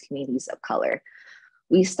Chicago's communities of color.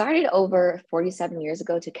 We started over 47 years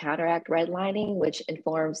ago to counteract redlining, which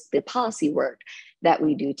informs the policy work that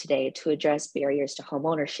we do today to address barriers to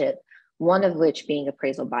homeownership, one of which being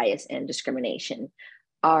appraisal bias and discrimination.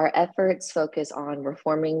 Our efforts focus on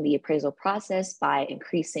reforming the appraisal process by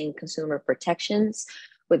increasing consumer protections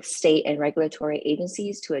with state and regulatory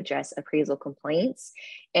agencies to address appraisal complaints,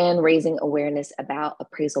 and raising awareness about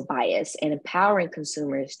appraisal bias and empowering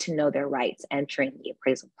consumers to know their rights entering the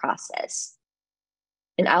appraisal process.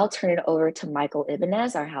 And I'll turn it over to Michael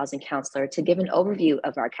Ibanez, our housing counselor, to give an overview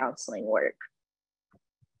of our counseling work.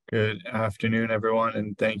 Good afternoon, everyone,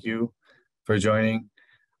 and thank you for joining.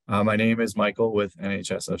 My name is Michael with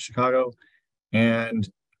NHS of Chicago, and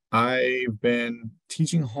I've been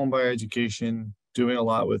teaching homebuyer education, doing a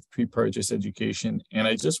lot with pre-purchase education, and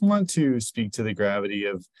I just want to speak to the gravity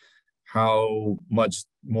of how much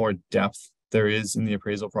more depth there is in the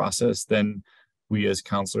appraisal process than we as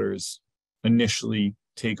counselors initially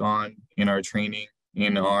take on in our training,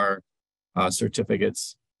 in our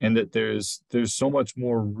certificates, and that there's so much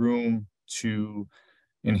more room to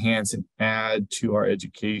enhance and add to our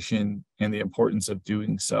education and the importance of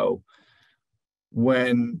doing so.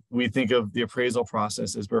 When we think of the appraisal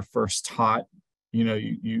process as we're first taught,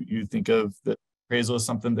 you think of the appraisal as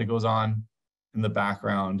something that goes on in the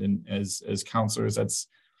background, and as counselors, that's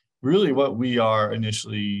really what we are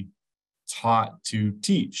initially taught to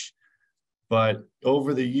teach. But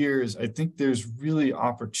over the years, I think there's really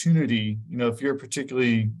opportunity, if you're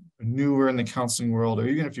particularly newer in the counseling world, or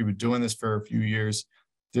even if you've been doing this for a few years,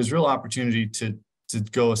 there's real opportunity to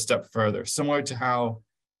go a step further, similar to how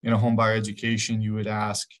in a home buyer education, you would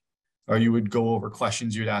ask, or you would go over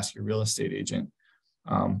questions you would ask your real estate agent.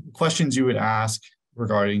 Questions you would ask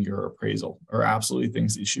regarding your appraisal are absolutely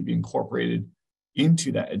things that should be incorporated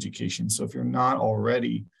into that education. So if you're not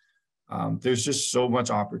already, there's just so much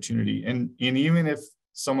opportunity. And even if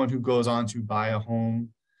someone who goes on to buy a home,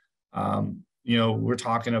 we're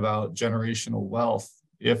talking about generational wealth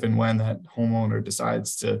if and when that homeowner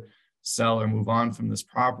decides to sell or move on from this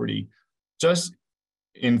property. Just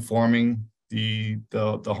informing the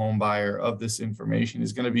home buyer of this information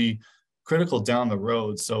is going to be critical down the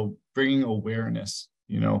road. So bringing awareness,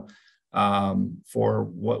 for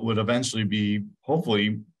what would eventually be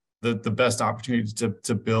hopefully the best opportunity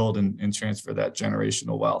to build and transfer that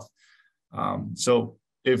generational wealth. So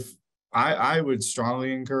if I would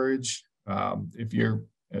strongly encourage, if you're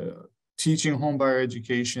teaching homebuyer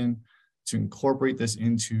education, to incorporate this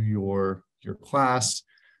into your class,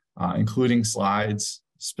 including slides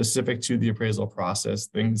specific to the appraisal process,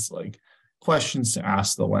 things like questions to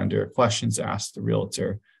ask the lender, questions to ask the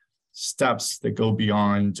realtor, steps that go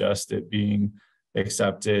beyond just it being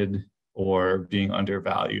accepted or being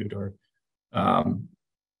undervalued, or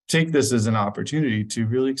take this as an opportunity to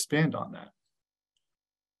really expand on that.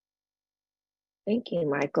 Thank you,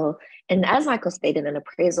 Michael. And as Michael stated, an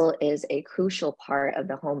appraisal is a crucial part of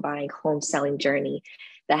the home buying, home selling journey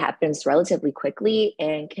that happens relatively quickly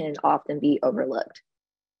and can often be overlooked.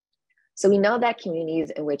 So we know that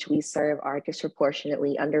communities in which we serve are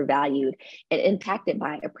disproportionately undervalued and impacted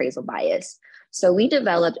by appraisal bias. So we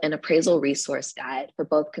developed an appraisal resource guide for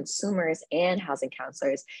both consumers and housing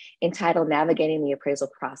counselors entitled Navigating the Appraisal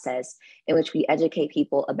Process, in which we educate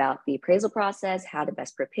people about the appraisal process, how to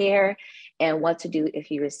best prepare, and what to do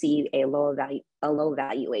if you receive a low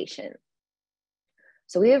valuation.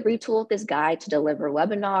 So we have retooled this guide to deliver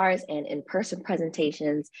webinars and in-person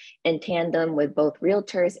presentations in tandem with both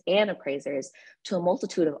realtors and appraisers to a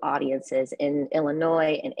multitude of audiences in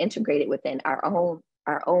Illinois, and integrated within our own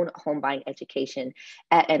home buying education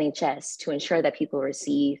at NHS to ensure that people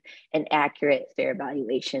receive an accurate, fair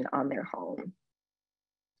valuation on their home.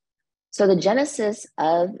 So the genesis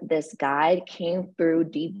of this guide came through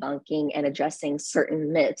debunking and addressing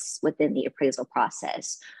certain myths within the appraisal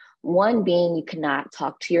process. One being you cannot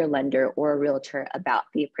talk to your lender or a realtor about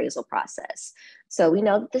the appraisal process. So we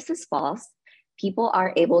know that this is false. People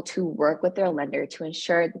are able to work with their lender to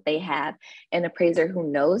ensure that they have an appraiser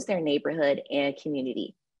who knows their neighborhood and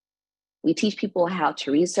community. We teach people how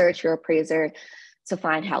to research your appraiser, to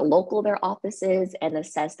find how local their office is, and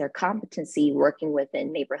assess their competency working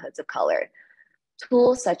within neighborhoods of color.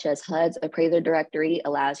 Tools such as HUD's appraiser directory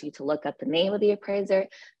allows you to look up the name of the appraiser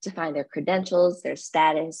to find their credentials, their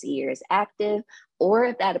status, years active, or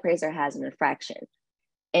if that appraiser has an infraction.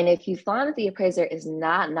 And if you find that the appraiser is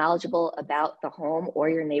not knowledgeable about the home or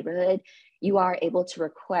your neighborhood, you are able to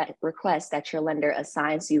request that your lender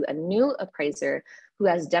assigns you a new appraiser who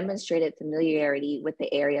has demonstrated familiarity with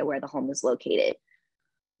the area where the home is located.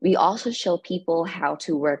 We also show people how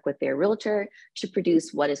to work with their realtor to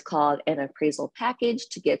produce what is called an appraisal package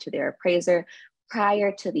to give to their appraiser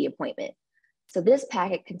prior to the appointment. So this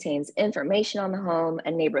packet contains information on the home, a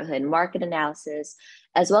neighborhood market analysis,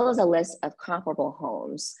 as well as a list of comparable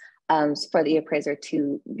homes for the appraiser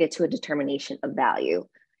to get to a determination of value.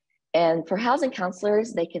 And for housing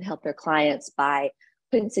counselors, they can help their clients by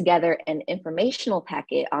putting together an informational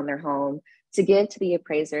packet on their home to give to the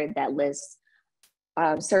appraiser that lists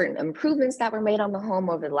certain improvements that were made on the home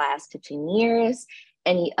over the last 15 years,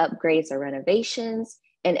 any upgrades or renovations,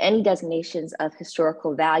 and any designations of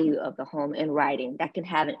historical value of the home in writing that can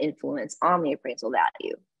have an influence on the appraisal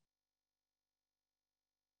value.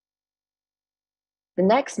 The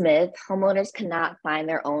next myth, homeowners cannot find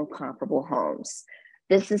their own comparable homes.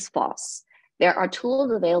 This is false. There are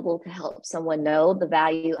tools available to help someone know the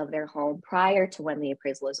value of their home prior to when the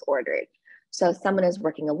appraisal is ordered. So if someone is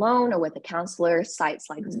working alone or with a counselor, sites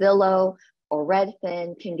like Zillow or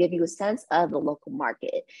Redfin can give you a sense of the local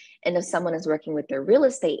market. And if someone is working with their real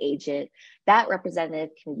estate agent, that representative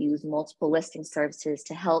can use multiple listing services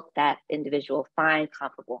to help that individual find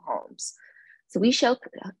comparable homes. So we show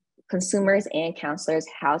consumers and counselors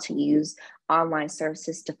how to use online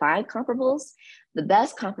services to find comparables. The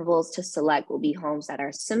best comparables to select will be homes that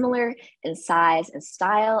are similar in size and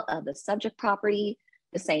style of the subject property,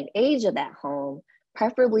 the same age of that home,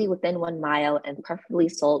 preferably within 1 mile, and preferably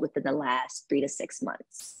sold within the last 3 to 6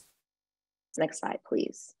 months. Next slide,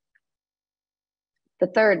 please. The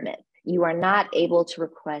third myth, you are not able to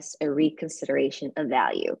request a reconsideration of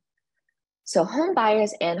value. So home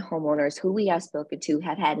buyers and homeowners who we have spoken to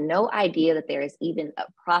have had no idea that there is even a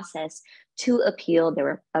process to appeal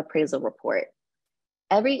their appraisal report.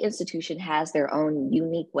 Every institution has their own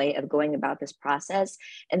unique way of going about this process,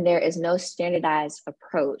 and there is no standardized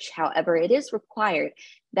approach. However, it is required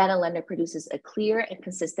that a lender produces a clear and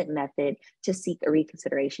consistent method to seek a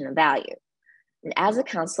reconsideration of value. And as a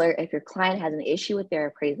counselor, if your client has an issue with their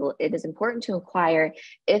appraisal, it is important to inquire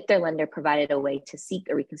if their lender provided a way to seek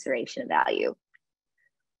a reconsideration of value.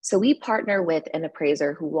 So we partner with an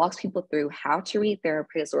appraiser who walks people through how to read their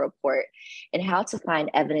appraisal report and how to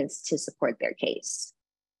find evidence to support their case.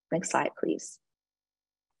 Next slide, please.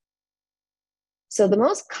 So the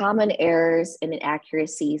most common errors and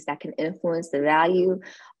inaccuracies that can influence the value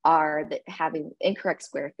are having incorrect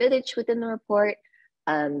square footage within the report,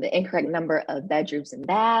 the incorrect number of bedrooms and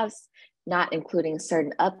baths, not including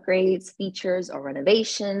certain upgrades, features, or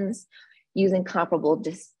renovations, using comparable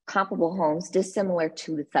homes dissimilar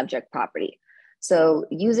to the subject property. So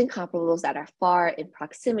using comparables that are far in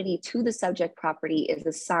proximity to the subject property is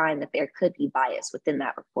a sign that there could be bias within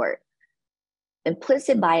that report.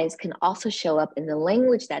 Implicit bias can also show up in the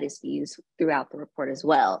language that is used throughout the report as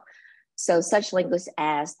well. So such language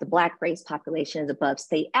as the Black race population is above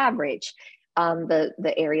state average,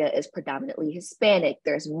 the area is predominantly Hispanic,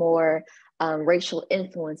 there's more racial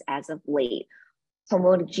influence as of late,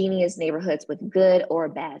 homogeneous neighborhoods with good or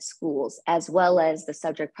bad schools, as well as the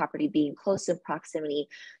subject property being close in proximity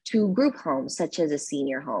to group homes, such as a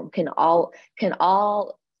senior home, can all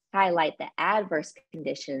highlight the adverse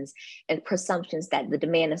conditions and presumptions that the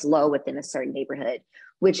demand is low within a certain neighborhood,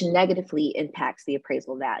 which negatively impacts the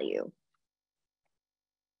appraisal value.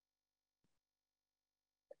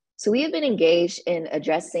 So we have been engaged in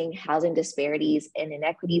addressing housing disparities and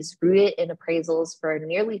inequities rooted in appraisals for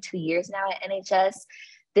nearly 2 years now at NHS.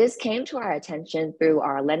 This came to our attention through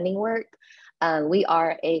our lending work. We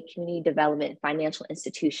are a community development financial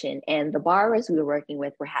institution, and the borrowers we were working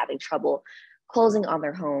with were having trouble closing on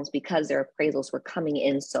their homes because their appraisals were coming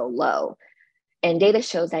in so low. And data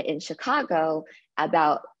shows that in Chicago,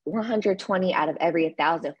 about 120 out of every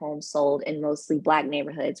 1,000 homes sold in mostly Black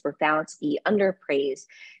neighborhoods were found to be underappraised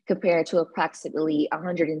compared to approximately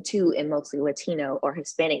 102 in mostly Latino or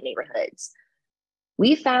Hispanic neighborhoods.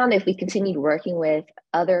 We found if we continued working with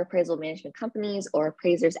other appraisal management companies or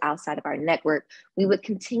appraisers outside of our network, we would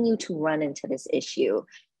continue to run into this issue.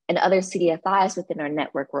 And other CDFIs within our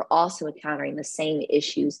network were also encountering the same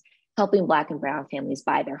issues, helping Black and brown families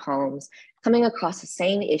buy their homes, coming across the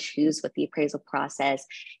same issues with the appraisal process,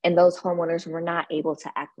 and those homeowners were not able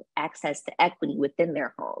to access the equity within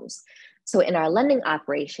their homes. So in our lending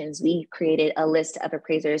operations, we created a list of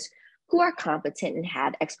appraisers who are competent and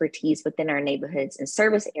have expertise within our neighborhoods and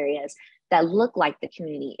service areas that look like the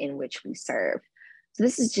community in which we serve. So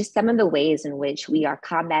this is just some of the ways in which we are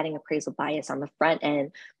combating appraisal bias on the front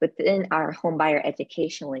end within our homebuyer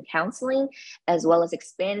educational and counseling, as well as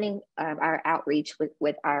expanding our outreach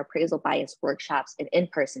with our appraisal bias workshops and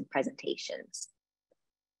in-person presentations.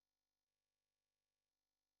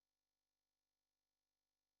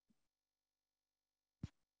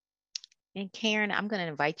 And Karen, I'm going to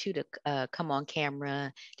invite you to come on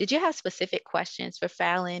camera. Did you have specific questions for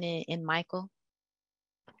Fallon and Michael?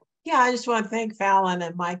 Yeah, I just want to thank Fallon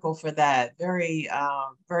and Michael for that. Very,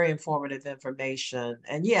 very informative information.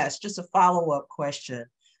 And yes, just a follow-up question.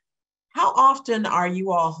 How often are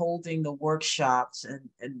you all holding the workshops,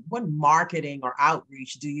 and what marketing or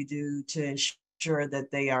outreach do you do to ensure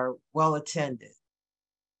that they are well attended?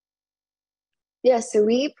 Yeah, so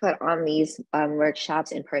we put on these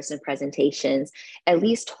workshops, in-person presentations at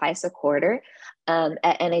least twice a quarter.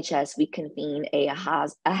 At NHS, we convene a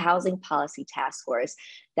housing policy task force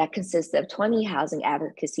that consists of 20 housing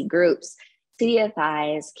advocacy groups,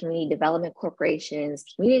 CDFIs, community development corporations,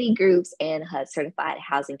 community groups, and HUD certified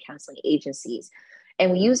housing counseling agencies.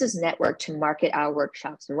 And we use this network to market our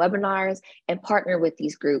workshops and webinars and partner with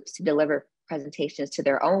these groups to deliver presentations to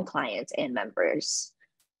their own clients and members.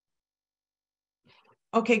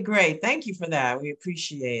 Okay, great. Thank you for that. We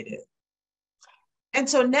appreciate it. And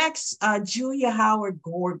so next, Julia Howard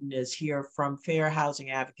Gordon is here from Fair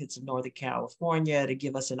Housing Advocates of Northern California to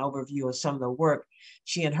give us an overview of some of the work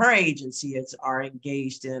she and her agency are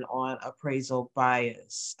engaged in on appraisal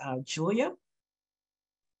bias. Julia?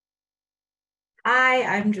 Hi,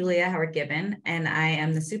 I'm Julia Howard Gibbon, and I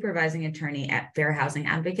am the supervising attorney at Fair Housing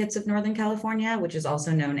Advocates of Northern California, which is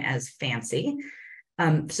also known as FANCY.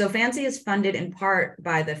 So FANCY is funded in part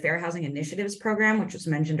by the Fair Housing Initiatives Program, which was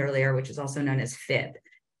mentioned earlier, which is also known as FIP.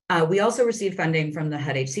 We also receive funding from the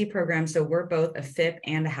HUD-HC program, so we're both a FIP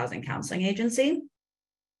and a housing counseling agency.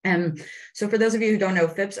 So for those of you who don't know,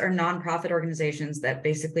 FIPs are nonprofit organizations that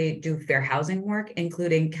basically do fair housing work,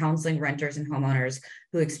 including counseling renters and homeowners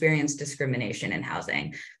who experience discrimination in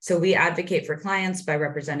housing. So we advocate for clients by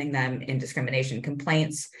representing them in discrimination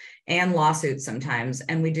complaints and lawsuits sometimes.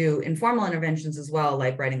 And we do informal interventions as well,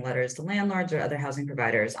 like writing letters to landlords or other housing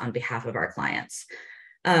providers on behalf of our clients.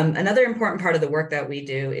 Another important part of the work that we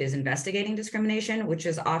do is investigating discrimination, which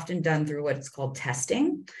is often done through what's called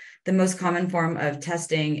testing. The most common form of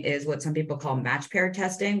testing is what some people call match pair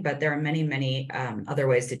testing, but there are many, many other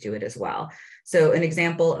ways to do it as well. So an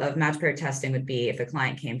example of match pair testing would be if a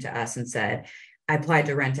client came to us and said, I applied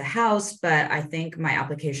to rent a house, but I think my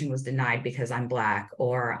application was denied because I'm Black,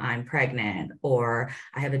 or I'm pregnant, or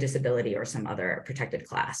I have a disability or some other protected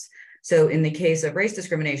class. So in the case of race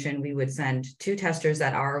discrimination, we would send 2 testers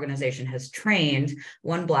that our organization has trained,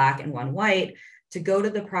 one Black and one white, to go to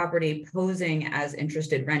the property posing as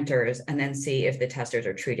interested renters and then see if the testers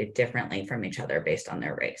are treated differently from each other based on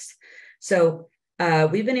their race. So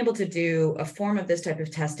we've been able to do a form of this type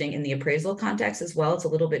of testing in the appraisal context as well. It's a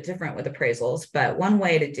little bit different with appraisals, but one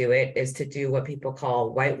way to do it is to do what people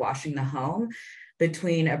call whitewashing the home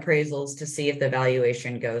between appraisals to see if the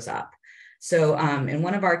valuation goes up. So in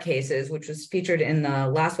one of our cases, which was featured in the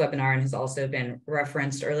last webinar and has also been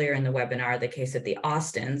referenced earlier in the webinar, the case of the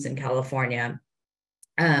Austins in California,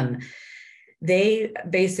 they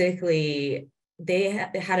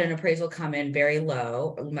had an appraisal come in very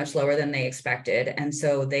low, much lower than they expected. And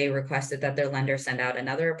so they requested that their lender send out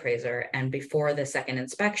another appraiser. And before the second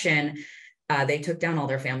inspection, they took down all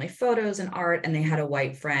their family photos and art, and they had a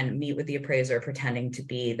white friend meet with the appraiser pretending to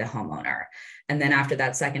be the homeowner. And then after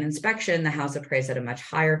that second inspection, the house appraised at a much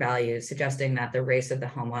higher value, suggesting that the race of the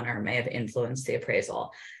homeowner may have influenced the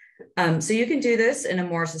appraisal. So you can do this in a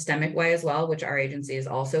more systemic way as well, which our agency is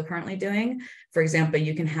also currently doing. For example,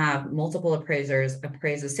 you can have multiple appraisers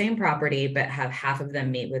appraise the same property, but have half of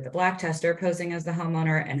them meet with the Black tester posing as the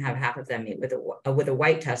homeowner and have half of them meet with a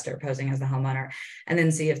white tester posing as the homeowner, and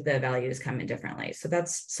then see if the values come in differently. So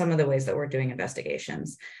that's some of the ways that we're doing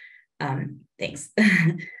investigations. Thanks.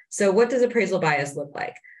 So what does appraisal bias look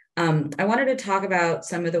like? I wanted to talk about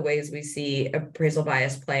some of the ways we see appraisal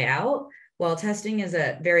bias play out. While testing is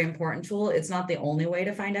a very important tool, it's not the only way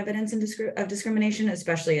to find evidence of discrimination,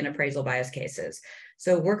 especially in appraisal bias cases.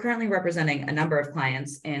 So we're currently representing a number of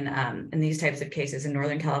clients in these types of cases in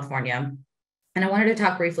Northern California. And I wanted to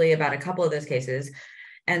talk briefly about a couple of those cases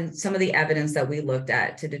and some of the evidence that we looked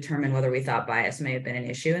at to determine whether we thought bias may have been an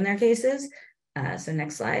issue in their cases. So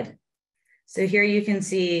next slide. So here you can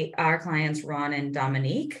see our clients, Ron and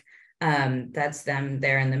Dominique. That's them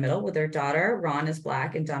there in the middle with their daughter. Ron is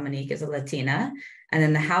Black and Dominique is a Latina. And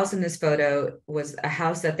then the house in this photo was a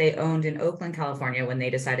house that they owned in Oakland, California when they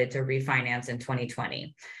decided to refinance in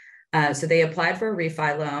 2020. So they applied for a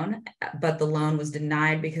refi loan, but the loan was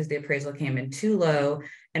denied because the appraisal came in too low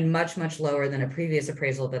and much, much lower than a previous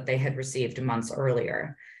appraisal that they had received months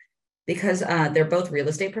earlier. Because they're both real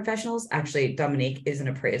estate professionals, actually Dominique is an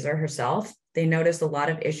appraiser herself, they noticed a lot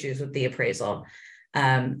of issues with the appraisal.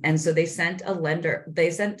 And so they sent a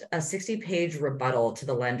 60-page rebuttal to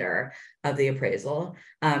the lender of the appraisal.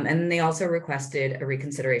 And they also requested a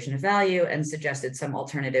reconsideration of value and suggested some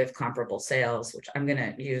alternative comparable sales, which I'm going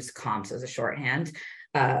to use comps as a shorthand,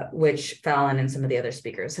 which Fallon and some of the other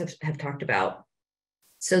speakers have talked about.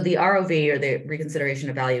 So the ROV, or the reconsideration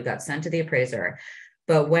of value, got sent to the appraiser.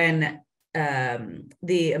 But when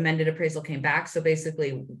the amended appraisal came back, so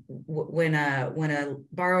basically when a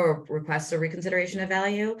borrower requests a reconsideration of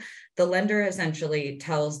value, the lender essentially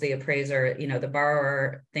tells the appraiser, the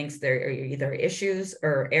borrower thinks there are either issues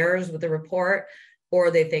or errors with the report, or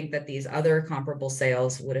they think that these other comparable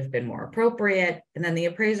sales would have been more appropriate. And then the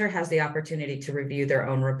appraiser has the opportunity to review their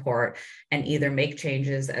own report and either make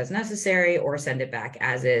changes as necessary or send it back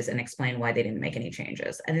as is and explain why they didn't make any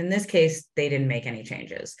changes. And in this case, they didn't make any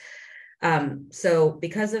changes. So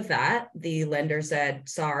because of that, the lender said,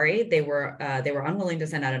 sorry, they were unwilling to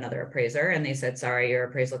send out another appraiser. And they said, sorry, your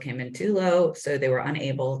appraisal came in too low. So they were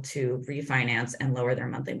unable to refinance and lower their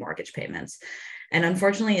monthly mortgage payments. And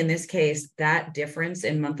unfortunately, in this case, that difference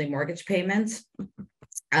in monthly mortgage payments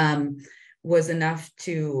was enough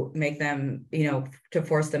to make them, to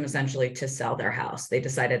force them essentially to sell their house. They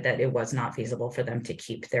decided that it was not feasible for them to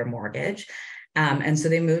keep their mortgage. And so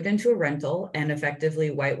they moved into a rental and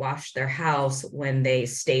effectively whitewashed their house when they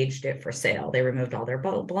staged it for sale. They removed all their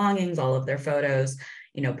belongings, all of their photos,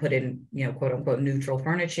 put in, quote unquote, neutral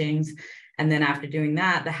furnishings. And then after doing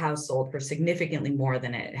that, the house sold for significantly more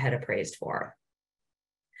than it had appraised for.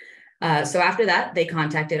 So after that, they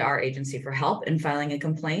contacted our agency for help in filing a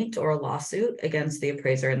complaint or a lawsuit against the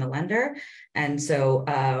appraiser and the lender. And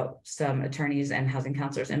so some attorneys and housing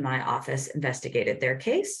counselors in my office investigated their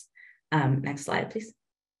case. Next slide, please.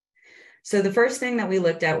 So the first thing that we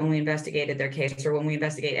looked at when we investigated their case, or when we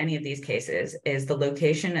investigate any of these cases, is the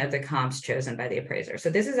location of the comps chosen by the appraiser. So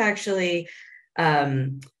this is actually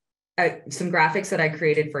some graphics that I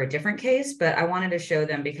created for a different case, but I wanted to show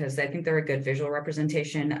them because I think they're a good visual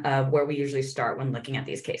representation of where we usually start when looking at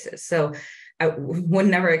these cases. So I would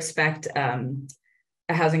never expect a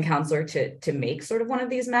housing counselor to make sort of one of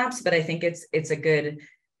these maps, but I think it's a good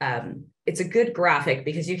graphic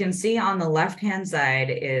because you can see on the left-hand side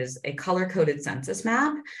is a color-coded census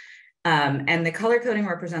map. And the color coding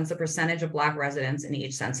represents the percentage of Black residents in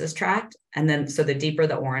each census tract. And then, so the deeper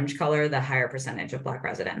the orange color, the higher percentage of Black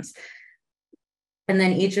residents. And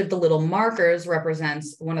then each of the little markers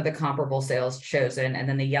represents one of the comparable sales chosen. And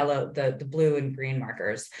then the yellow, the blue and green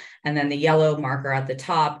markers. And then the yellow marker at the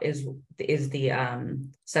top is the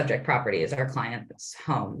subject property, is our client's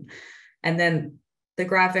home. And then the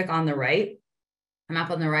graphic on the right, map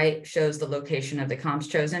on the right, shows the location of the comps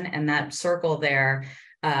chosen. And that circle there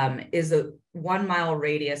is a 1 mile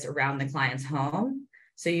radius around the client's home.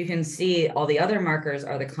 So you can see all the other markers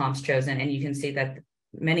are the comps chosen, and you can see that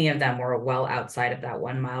many of them were well outside of that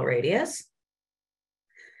 1 mile radius.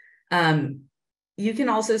 You can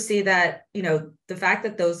also see that, the fact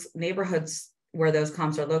that those neighborhoods where those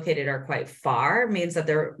comps are located are quite far means that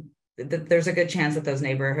there's a good chance that those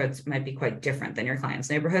neighborhoods might be quite different than your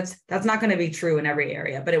client's neighborhoods. That's not going to be true in every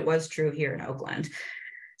area, but it was true here in Oakland.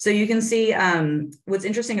 So you can see what's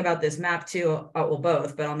interesting about this map too, well,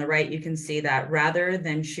 both, but on the right, you can see that rather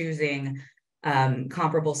than choosing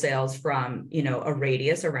comparable sales from, a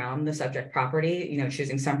radius around the subject property,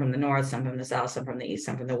 choosing some from the north, some from the south, some from the east,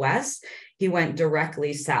 some from the west, he went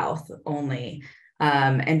directly south only.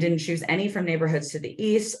 And didn't choose any from neighborhoods to the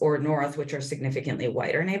east or north, which are significantly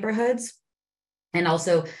whiter neighborhoods. And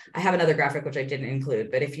also, I have another graphic, which I didn't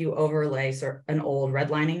include, but if you overlay an old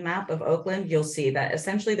redlining map of Oakland, you'll see that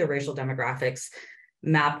essentially the racial demographics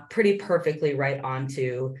map pretty perfectly right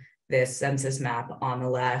onto this census map on the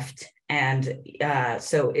left. And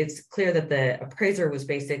so it's clear that the appraiser was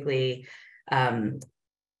basically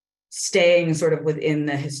staying sort of within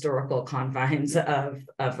the historical confines of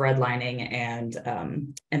redlining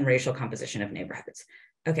and racial composition of neighborhoods.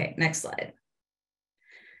 Okay, next slide.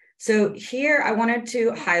 So here I wanted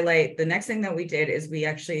to highlight the next thing that we did is we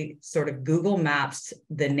actually sort of Google Maps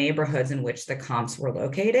the neighborhoods in which the comps were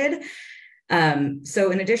located.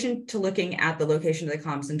 So in addition to looking at the location of the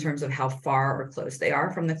comps in terms of how far or close they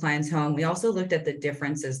are from the client's home, we also looked at the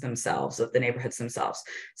differences themselves of the neighborhoods themselves.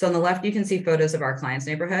 So on the left, you can see photos of our client's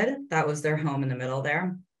neighborhood. That was their home in the middle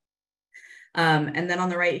there. And then on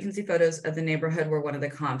the right, you can see photos of the neighborhood where one of the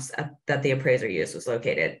comps that the appraiser used was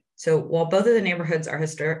located. So while both of the neighborhoods are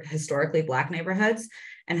historically Black neighborhoods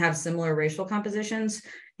and have similar racial compositions,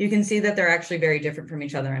 you can see that they're actually very different from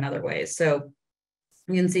each other in other ways. So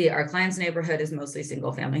you can see our client's neighborhood is mostly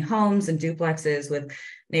single family homes and duplexes with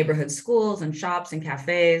neighborhood schools and shops and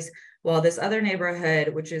cafes, while this other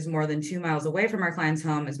neighborhood, which is more than 2 miles away from our client's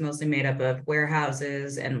home, is mostly made up of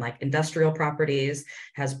warehouses and like industrial properties,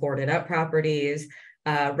 has boarded up properties.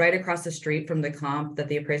 Right across the street from the comp that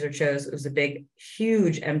the appraiser chose, it was a big,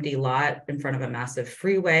 huge empty lot in front of a massive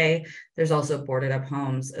freeway. There's also boarded up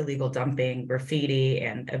homes, illegal dumping, graffiti,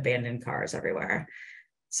 and abandoned cars everywhere.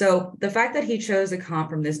 So the fact that he chose a comp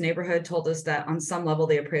from this neighborhood told us that on some level,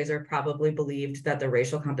 the appraiser probably believed that the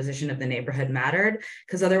racial composition of the neighborhood mattered,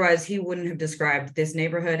 because otherwise he wouldn't have described this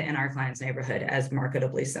neighborhood and our client's neighborhood as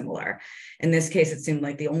marketably similar. In this case, it seemed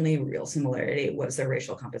like the only real similarity was their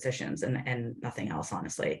racial compositions and nothing else,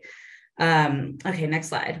 honestly. Okay, next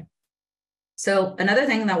slide. So another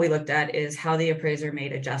thing that we looked at is how the appraiser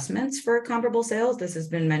made adjustments for comparable sales. This has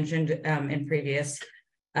been mentioned in previous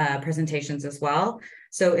presentations as well.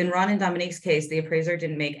 So in Ron and Dominique's case, the appraiser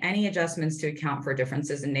didn't make any adjustments to account for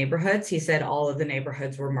differences in neighborhoods. He said all of the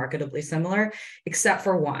neighborhoods were marketably similar, except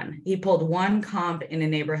for one. He pulled one comp in a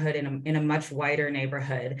neighborhood in a much wider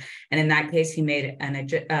neighborhood, and in that case, he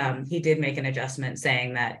did make an adjustment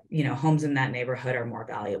saying that homes in that neighborhood are more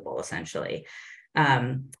valuable, essentially.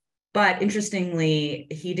 But interestingly,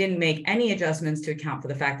 he didn't make any adjustments to account for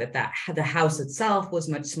the fact that the house itself was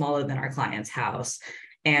much smaller than our client's house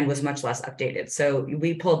and was much less updated. So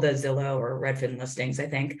we pulled the Zillow or Redfin listings, I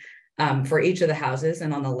think, for each of the houses.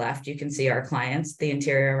 And on the left, you can see the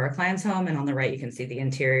interior of our client's home. And on the right, you can see the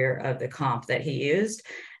interior of the comp that he used.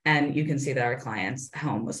 And you can see that our client's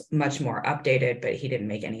home was much more updated, but he didn't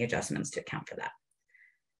make any adjustments to account for that.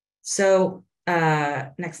 So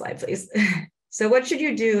next slide, please. So what should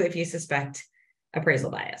you do if you suspect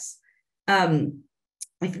appraisal bias?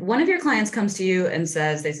 If one of your clients comes to you and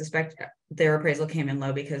says they suspect their appraisal came in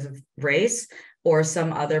low because of race or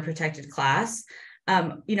some other protected class,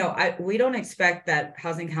 we don't expect that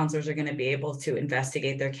housing counselors are going to be able to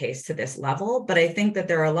investigate their case to this level. But I think that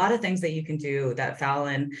there are a lot of things that you can do that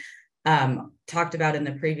Fallon talked about in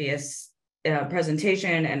the previous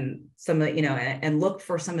presentation, and some of and look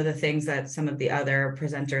for some of the things that some of the other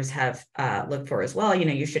presenters have looked for as well.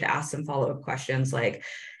 You should ask some follow-up questions like,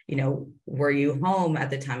 were you home at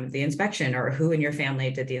the time of the inspection, or who in your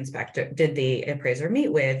family did the appraiser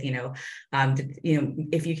meet with?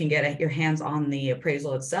 If you can get your hands on the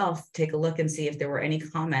appraisal itself, take a look and see if there were any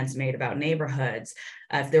comments made about neighborhoods,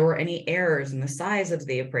 if there were any errors in the size of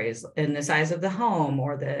the appraisal, in the size of the home,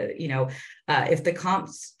 or if the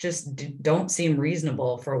comps just don't seem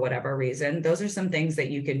reasonable for whatever reason. Those are some things that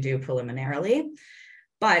you can do preliminarily,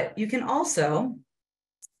 but you can also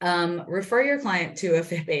refer your client to a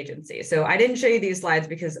FIP agency. So I didn't show you these slides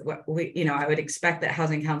because I would expect that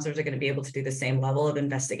housing counselors are going to be able to do the same level of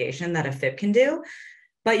investigation that a FIP can do,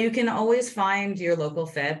 but you can always find your local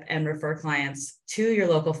FIP and refer clients to your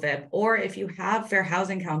local FIP. Or if you have fair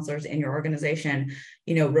housing counselors in your organization,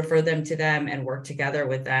 refer them to them and work together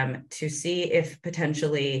with them to see if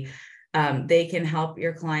potentially they can help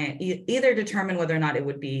your client either determine whether or not it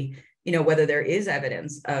would be whether there is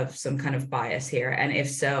evidence of some kind of bias here, and if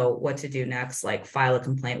so, what to do next, like file a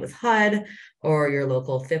complaint with HUD or your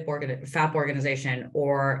local FAP organization,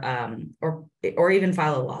 or even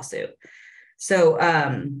file a lawsuit. So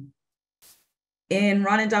in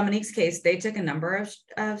Ron and Dominique's case, they took on a number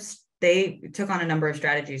of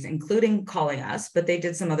strategies, including calling us, but they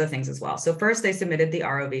did some other things as well. So first, they submitted the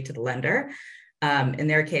ROV to the lender. In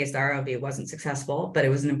their case, the ROV wasn't successful, but it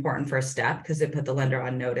was an important first step because it put the lender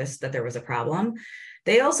on notice that there was a problem.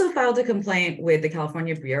 They also filed a complaint with the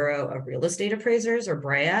California Bureau of Real Estate Appraisers, or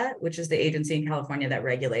BREA, which is the agency in California that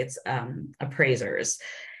regulates appraisers.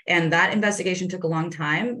 And that investigation took a long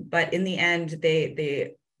time, but in the end,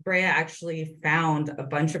 BREA actually found a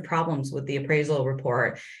bunch of problems with the appraisal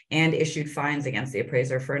report and issued fines against the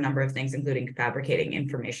appraiser for a number of things, including fabricating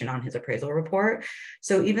information on his appraisal report.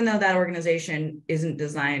 So even though that organization isn't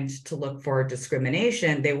designed to look for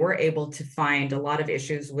discrimination, they were able to find a lot of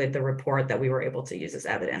issues with the report that we were able to use as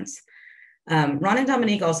evidence. Ron and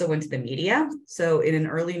Dominique also went to the media. So in an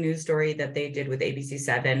early news story that they did with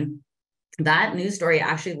ABC7, That news story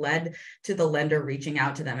actually led to the lender reaching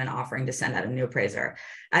out to them and offering to send out a new appraiser.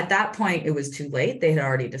 At that point, it was too late. They had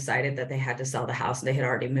already decided that they had to sell the house. They had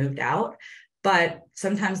already moved out. But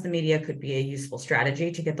sometimes the media could be a useful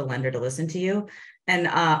strategy to get the lender to listen to you. And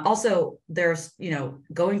also there's,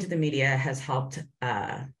 going to the media has helped,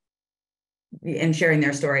 and sharing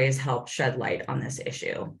their story has helped shed light on this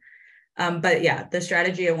issue. But yeah, the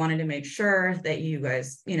strategy I wanted to make sure that you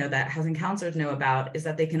guys, that housing counselors know about is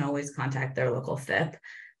that they can always contact their local FIP.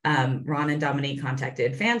 Ron and Dominique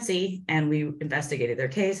contacted Fancy and we investigated their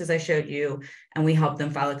case, as I showed you, and we helped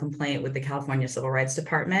them file a complaint with the California Civil Rights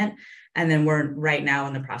Department. And then we're right now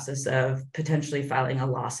in the process of potentially filing a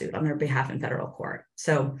lawsuit on their behalf in federal court.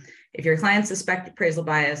 So if your clients suspect appraisal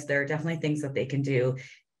bias, there are definitely things that they can do,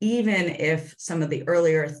 even if some of the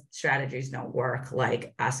earlier strategies don't work,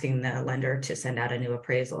 like asking the lender to send out a new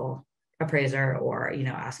appraiser, or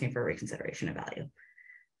asking for reconsideration of value.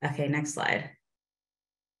 Okay, next slide.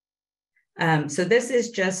 So this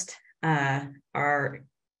is just our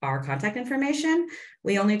contact information.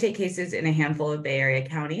 We only take cases in a handful of Bay Area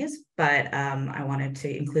counties, but I wanted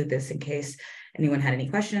to include this in case anyone had any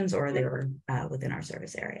questions or they were within our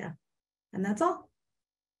service area. And that's all.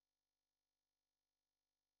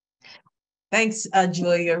 Thanks,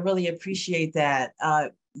 Julia. I really appreciate that.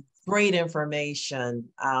 Great information.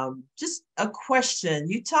 Just a question.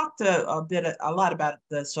 You talked a lot about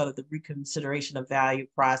the sort of the reconsideration of value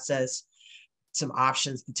process, some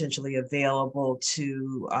options potentially available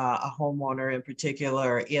to a homeowner in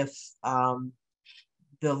particular if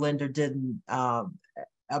the lender didn't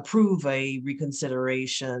approve a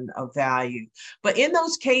reconsideration of value. But in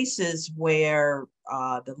those cases where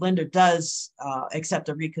the lender does accept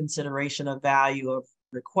a reconsideration of value of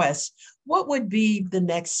request, what would be the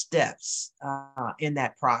next steps in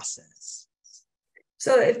that process?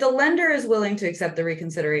 So if the lender is willing to accept the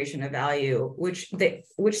reconsideration of value, which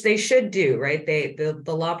they should do, right? The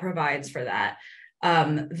law provides for that.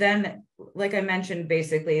 Then, like I mentioned,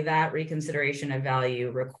 basically that reconsideration of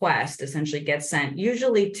value request essentially gets sent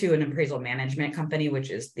usually to an appraisal management company, which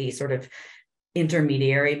is the sort of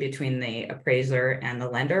intermediary between the appraiser and the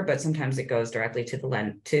lender, but sometimes it goes directly to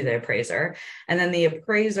the appraiser. And then the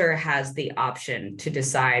appraiser has the option to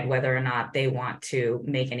decide whether or not they want to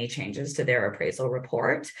make any changes to their appraisal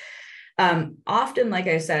report. Often, like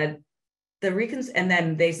I said, and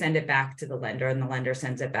then they send it back to the lender and the lender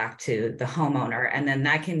sends it back to the homeowner. And then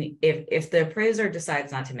that can, if the appraiser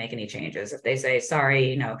decides not to make any changes, if they say,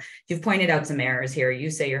 sorry, you've pointed out some errors here, you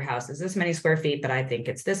say your house is this many square feet, but I think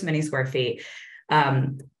it's this many square feet. Yeah,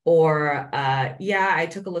 I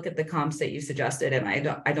took a look at the comps that you suggested and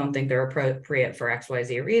I don't think they're appropriate for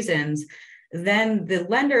XYZ reasons. Then the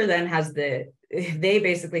lender then they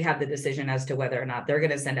basically have the decision as to whether or not they're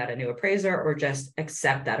going to send out a new appraiser or just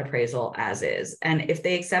accept that appraisal as is. And if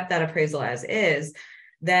they accept that appraisal as is,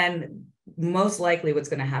 then most likely what's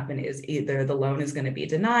going to happen is either the loan is going to be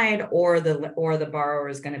denied or the borrower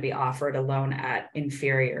is going to be offered a loan at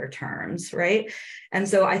inferior terms, right? And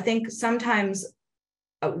so I think sometimes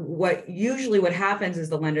what happens is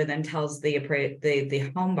the lender then tells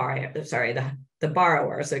the home buyer, the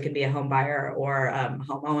borrower, so it can be a home buyer or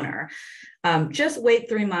homeowner, just wait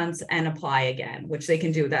 3 months and apply again, which they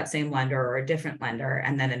can do with that same lender or a different lender,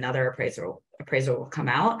 and then another appraiser will come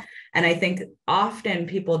out. And I think often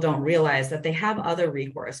people don't realize that they have other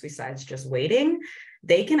recourse besides just waiting.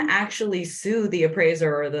 They can actually sue the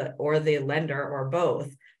appraiser or the lender or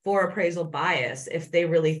both for appraisal bias if they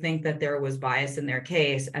really think that there was bias in their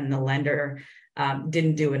case and the lender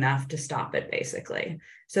didn't do enough to stop it, basically.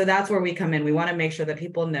 So that's where we come in. We want to make sure that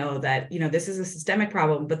people know that, this is a systemic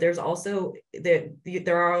problem, but there's also,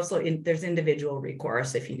 there's individual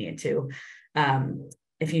recourse if you need to,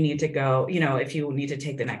 if you need to go, if you need to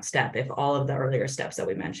take the next step, if all of the earlier steps that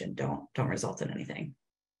we mentioned don't result in anything.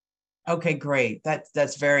 Okay, great.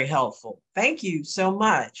 That's very helpful. Thank you so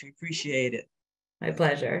much. We appreciate it. My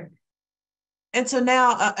pleasure. And so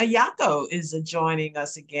now Ayako is joining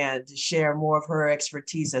us again to share more of her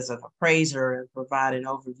expertise as an appraiser and provide an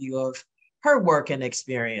overview of her work and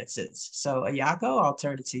experiences. So Ayako, I'll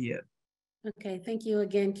turn it to you. Okay, thank you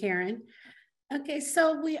again, Karen. Okay,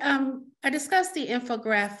 so I discussed the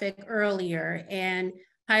infographic earlier and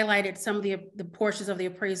highlighted some of the portions of the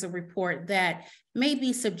appraisal report that may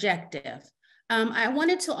be subjective. I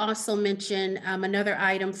wanted to also mention another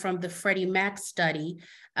item from the Freddie Mac study.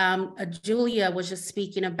 Julia was just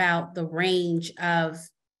speaking about the range of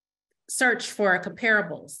search for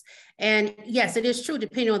comparables. And yes, it is true,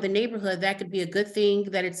 depending on the neighborhood, that could be a good thing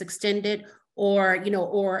that it's extended, or,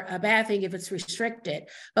 or a bad thing if it's restricted.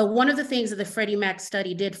 But one of the things that the Freddie Mac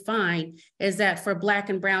study did find is that for Black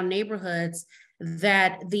and brown neighborhoods,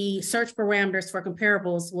 that the search parameters for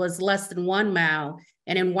comparables was less than 1 mile,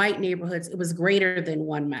 and in white neighborhoods, it was greater than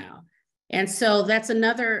 1 mile. And so that's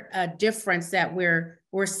another difference that we're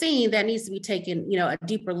seeing that needs to be taken, a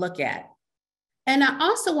deeper look at. And I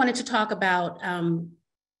also wanted to talk about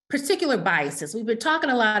particular biases. We've been talking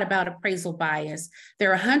a lot about appraisal bias.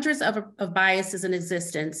 There are hundreds of biases in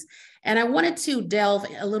existence, and I wanted to delve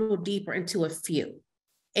a little deeper into a few.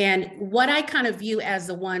 And what I kind of view as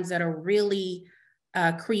the ones that are really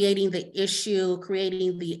creating the issue,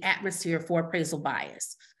 creating the atmosphere for appraisal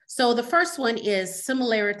bias. So the first one is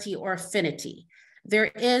similarity or affinity. There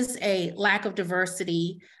is a lack of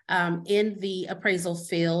diversity in the appraisal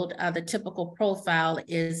field. The typical profile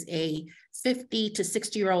is a 50 to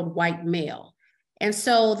 60-year-old white male. And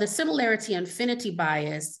so the similarity and affinity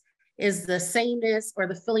bias is the sameness or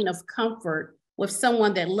the feeling of comfort with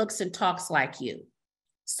someone that looks and talks like you.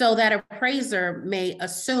 So that appraiser may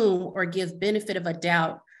assume or give benefit of a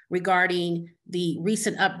doubt regarding the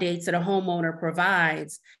recent updates that a homeowner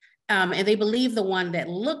provides. And they believe the one that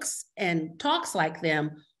looks and talks like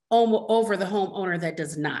them over the homeowner that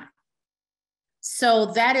does not. So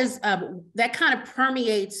that is that kind of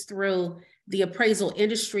permeates through the appraisal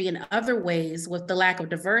industry in other ways with the lack of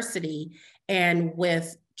diversity, and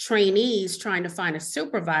with trainees trying to find a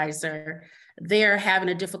supervisor, they're having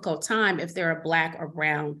a difficult time if they're a Black or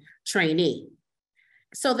brown trainee.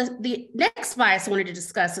 So the next bias I wanted to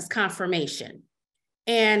discuss is confirmation.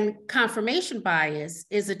 And confirmation bias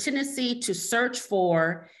is a tendency to search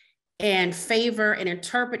for and favor and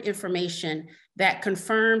interpret information that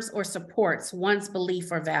confirms or supports one's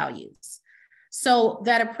belief or values. So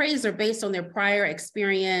that appraiser, based on their prior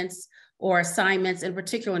experience or assignments in a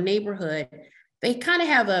particular neighborhood, they kind of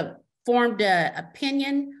have a formed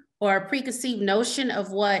opinion or a preconceived notion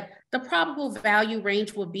of what the probable value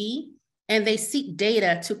range will be, and they seek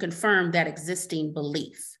data to confirm that existing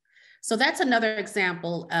belief. So that's another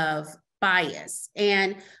example of bias.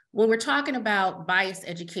 And when we're talking about bias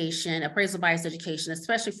education, appraisal bias education,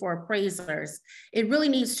 especially for appraisers, it really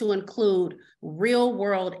needs to include real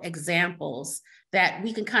world examples that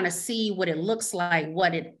we can kind of see what it looks like,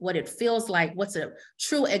 what it feels like, what's a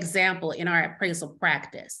true example in our appraisal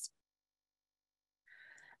practice.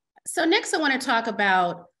 So next I want to talk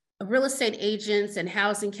about real estate agents and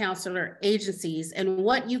housing counselor agencies and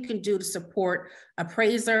what you can do to support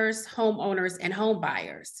appraisers, homeowners, and home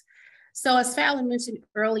buyers. So as Fallon mentioned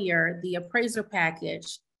earlier, the appraiser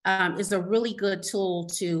package is a really good tool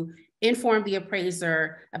to inform the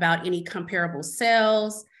appraiser about any comparable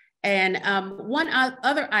sales. And one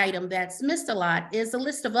other item that's missed a lot is a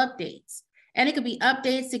list of updates. And it could be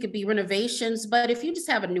updates, it could be renovations, but if you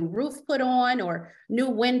just have a new roof put on or new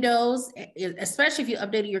windows, especially if you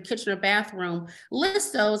updated your kitchen or bathroom,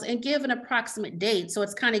 list those and give an approximate date. So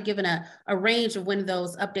it's kind of given a range of when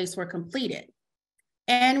those updates were completed.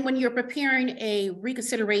 And when you're preparing a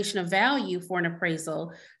reconsideration of value for an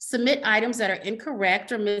appraisal, submit items that are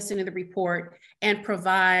incorrect or missing in the report and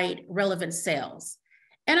provide relevant sales.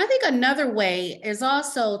 And I think another way is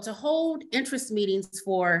also to hold interest meetings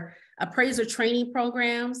for appraiser training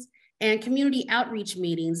programs and community outreach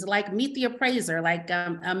meetings like Meet the Appraiser, like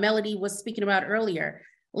Melody was speaking about earlier.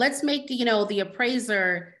 Let's make, the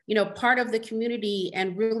appraiser, part of the community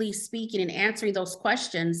and really speaking and answering those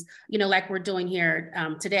questions, like we're doing here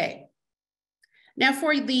today. Now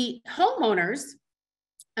for the homeowners,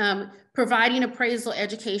 providing appraisal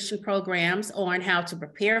education programs on how to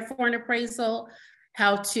prepare for an appraisal,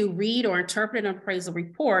 how to read or interpret an appraisal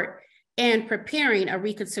report, and preparing a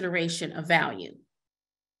reconsideration of value.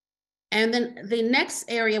 And then the next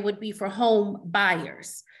area would be for home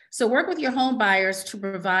buyers. So work with your home buyers to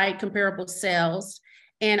provide comparable sales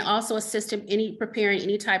and also assist in preparing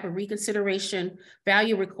any type of reconsideration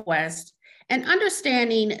value request, and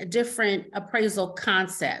understanding different appraisal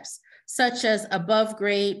concepts, such as above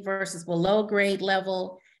grade versus below grade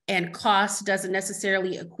level, and cost doesn't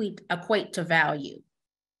necessarily equate to value.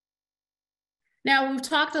 Now, we've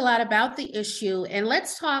talked a lot about the issue, and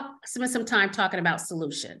let's spend some time talking about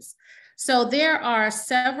solutions. So there are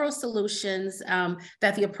several solutions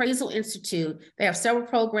that the Appraisal Institute, they have several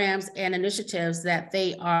programs and initiatives that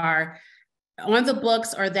they are on the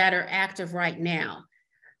books or that are active right now.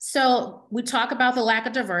 So we talk about the lack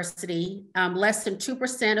of diversity, less than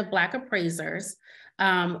 2% of Black appraisers,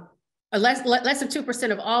 less than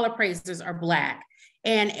 2% of all appraisers are Black.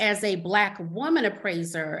 And as a Black woman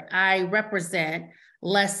appraiser, I represent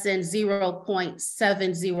less than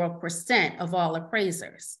 0.70% of all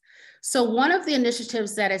appraisers. So one of the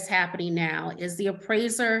initiatives that is happening now is the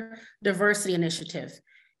Appraiser Diversity Initiative.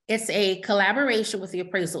 It's a collaboration with the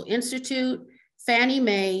Appraisal Institute, Fannie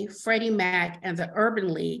Mae, Freddie Mac, and the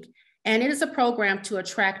Urban League. And it is a program to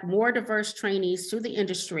attract more diverse trainees to the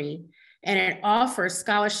industry, and it offers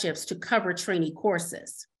scholarships to cover trainee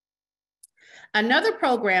courses. Another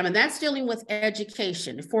program, and that's dealing with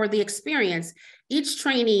education. For the experience, each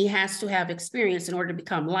trainee has to have experience in order to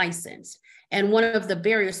become licensed. And one of the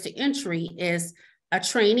barriers to entry is a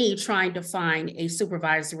trainee trying to find a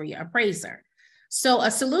supervisory appraiser. So a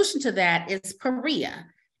solution to that is PAREA.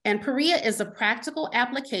 And PAREA is a practical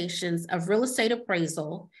applications of real estate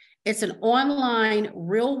appraisal. It's an online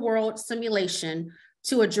real-world simulation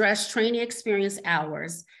to address trainee experience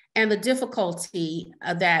hours and the difficulty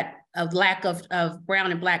of lack of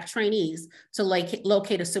brown and Black trainees to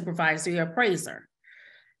locate a supervisory appraiser.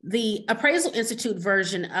 The Appraisal Institute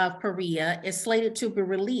version of PAREA is slated to be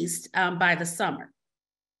released by the summer.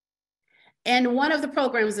 And one of the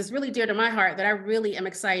programs that's really dear to my heart that I really am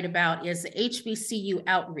excited about is the HBCU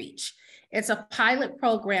Outreach. It's a pilot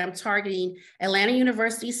program targeting Atlanta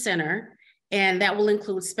University Center, and that will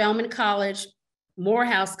include Spelman College,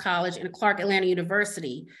 Morehouse College, and Clark Atlanta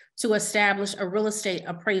University to establish a real estate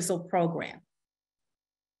appraisal program.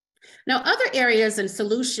 Now, other areas and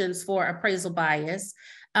solutions for appraisal bias,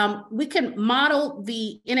 we can model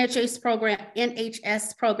the NHS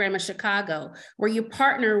program in Chicago, where you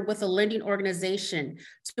partner with a lending organization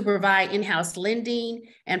to provide in-house lending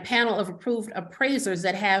and panel of approved appraisers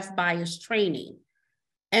that have bias training.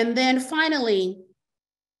 And then finally,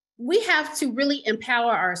 we have to really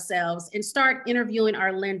empower ourselves and start interviewing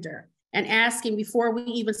our lender and asking before we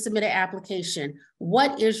even submit an application,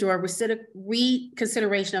 what is your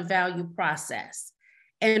reconsideration of value process?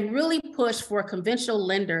 And really push for conventional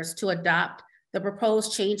lenders to adopt the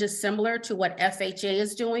proposed changes similar to what FHA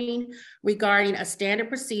is doing regarding a standard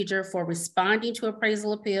procedure for responding to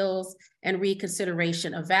appraisal appeals and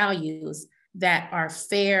reconsideration of values that are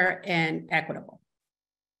fair and equitable.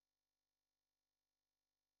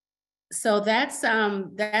 So that's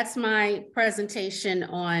my presentation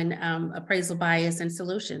on appraisal bias and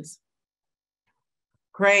solutions.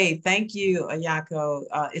 Great, thank you, Ayako.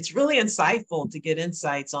 It's really insightful to get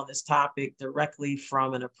insights on this topic directly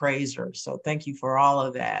from an appraiser. So thank you for all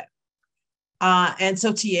of that. And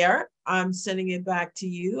so Tiara, I'm sending it back to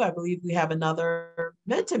you. I believe we have another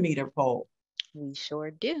Mentimeter poll. We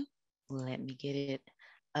sure do. Let me get it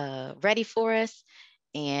ready for us.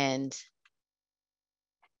 And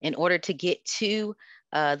in order to get to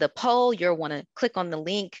the poll, you'll want to click on the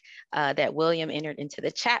link that William entered into the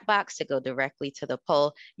chat box to go directly to the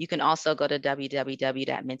poll. You can also go to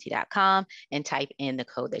www.menti.com and type in the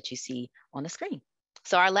code that you see on the screen.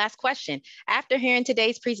 So our last question, after hearing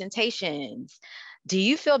today's presentations, do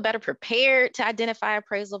you feel better prepared to identify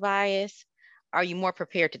appraisal bias? Are you more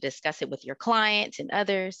prepared to discuss it with your clients and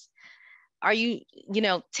others? Are you,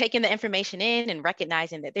 taking the information in and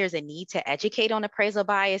recognizing that there's a need to educate on appraisal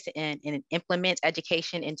bias and implement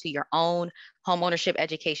education into your own homeownership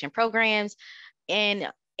education programs?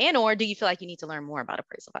 And or do you feel like you need to learn more about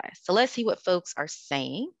appraisal bias? So let's see what folks are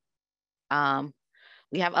saying.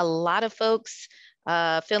 We have a lot of folks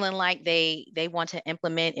feeling like they want to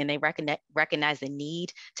implement and they recognize the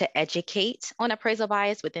need to educate on appraisal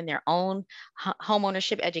bias within their own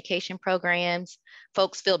homeownership education programs.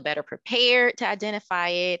 Folks feel better prepared to identify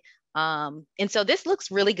it. And so this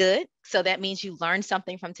looks really good. So that means you learned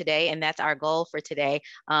something from today, and that's our goal for today.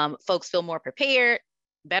 Folks feel more prepared,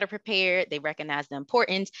 better prepared, they recognize the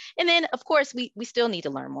importance. And then of course, we still need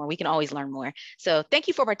to learn more. We can always learn more. So thank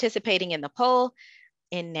you for participating in the poll.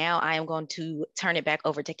 And now I am going to turn it back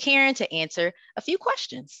over to Karen to answer a few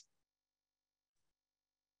questions.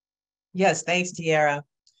 Yes, thanks, Tiara.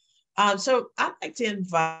 So I'd like to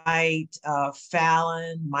invite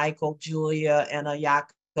Fallon, Michael, Julia, and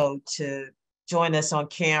Ayako to join us on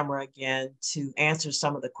camera again to answer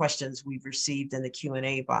some of the questions we've received in the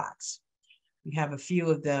Q&A box. We have a few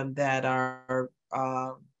of them that are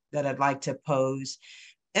that I'd like to pose.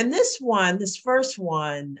 And this first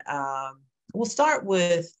one, we'll start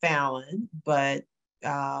with Fallon, but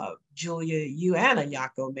Julia, you and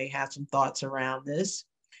Ayako may have some thoughts around this.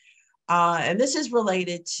 And this is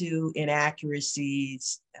related to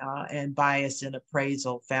inaccuracies and bias in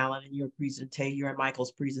appraisal. Fallon, in your and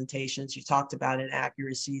Michael's presentations, you talked about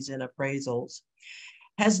inaccuracies in appraisals.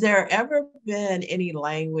 Has there ever been any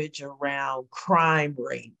language around crime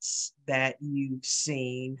rates that you've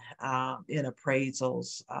seen in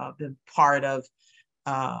appraisals, been part of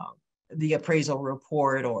the appraisal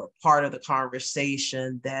report or part of the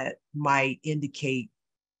conversation that might indicate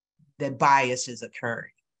that bias is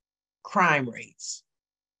occurring? crime rates.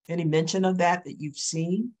 Any mention of that you've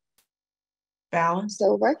seen, Fallon?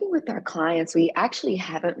 So working with our clients, we actually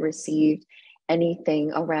haven't received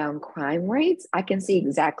anything around crime rates. I can see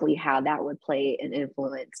exactly how that would play and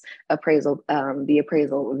influence appraisal, the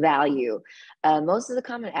appraisal value. Most of the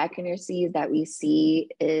common accuracies that we see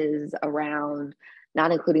is around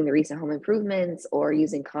not including the recent home improvements or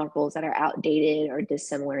using comparables that are outdated or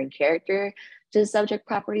dissimilar in character to the subject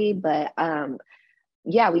property. But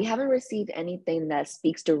yeah, we haven't received anything that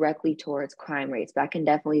speaks directly towards crime rates, but I can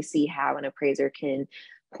definitely see how an appraiser can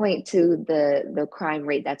point to the crime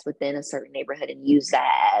rate that's within a certain neighborhood and use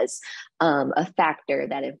that as a factor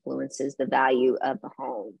that influences the value of the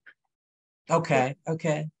home. Okay,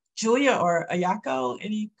 okay. Julia or Ayako,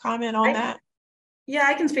 any comment on that? Yeah,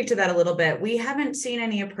 I can speak to that a little bit. We haven't seen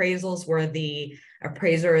any appraisals where the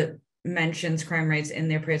appraiser mentions crime rates in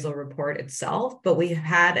the appraisal report itself, but we've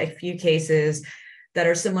had a few cases that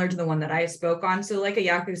are similar to the one that I spoke on. So like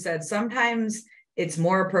Ayaku said, sometimes it's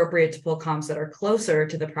more appropriate to pull comps that are closer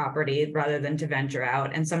to the property rather than to venture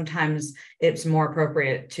out. And sometimes it's more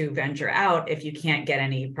appropriate to venture out if you can't get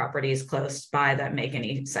any properties close by that make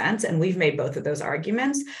any sense. And we've made both of those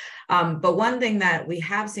arguments. But one thing that we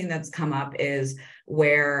have seen that's come up is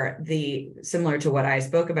where similar to what I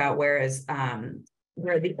spoke about,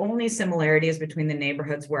 where the only similarities between the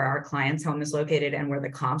neighborhoods where our client's home is located and where the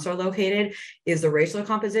comps are located is the racial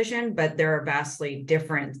composition, but there are vastly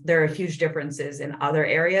different, there are huge differences in other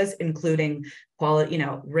areas, including quality,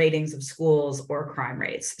 ratings of schools or crime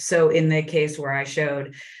rates. So in the case where I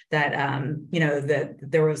showed that, that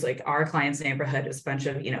there was like our client's neighborhood is a bunch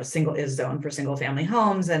of, is zoned for single family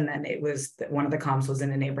homes. And then it was one of the comps was in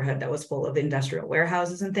a neighborhood that was full of industrial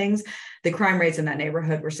warehouses and things. The crime rates in that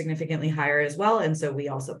neighborhood were significantly higher as well. And so we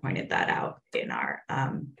also pointed that out in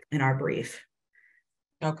our brief.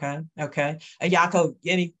 Okay. Ayako,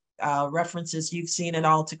 any references you've seen at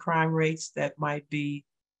all to crime rates that might be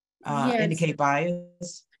indicate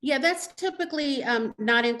bias? Yeah, that's typically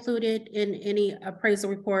not included in any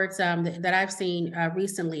appraisal reports that I've seen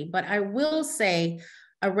recently. But I will say,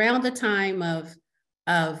 around the time of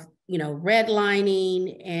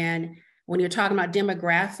redlining, and when you're talking about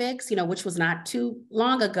demographics, which was not too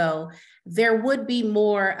long ago, there would be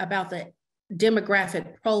more about the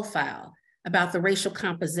demographic profile, about the racial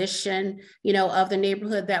composition, of the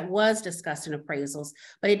neighborhood that was discussed in appraisals.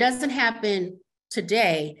 But it doesn't happen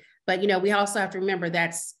today. But, we also have to remember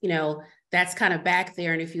that's kind of back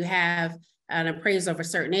there. And if you have an appraiser of a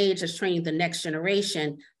certain age that's training the next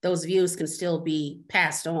generation, those views can still be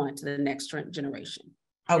passed on to the next generation.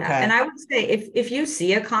 Okay. Yeah. And I would say if you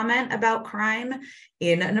see a comment about crime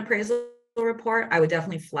in an appraisal report, I would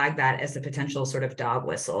definitely flag that as a potential sort of dog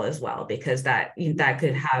whistle as well, because that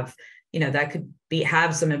could have, that could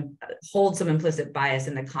hold some implicit bias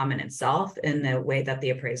in the comment itself in the way that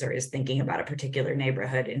the appraiser is thinking about a particular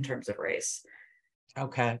neighborhood in terms of race.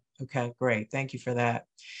 Okay, great. Thank you for that.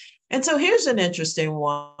 And so here's an interesting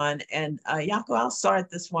one. And Yako, I'll start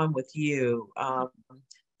this one with you.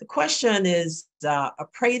 The question is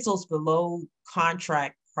appraisals below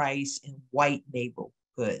contract price in white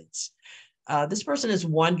neighborhoods. This person is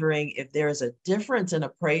wondering if there is a difference in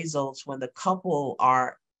appraisals when the couple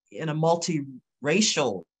are in a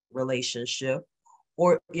multiracial relationship,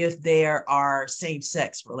 or if there are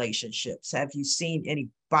same-sex relationships. Have you seen any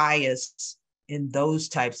bias in those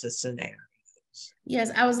types of scenarios?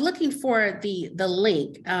 Yes, I was looking for the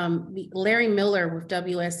link. Larry Miller with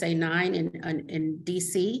WSA 9 in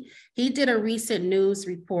DC, he did a recent news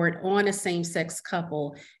report on a same-sex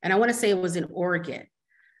couple, and I want to say it was in Oregon.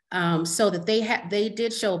 So that they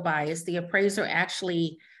did show bias. The appraiser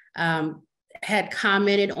actually had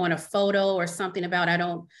commented on a photo or something about, I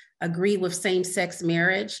don't agree with same-sex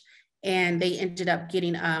marriage, and they ended up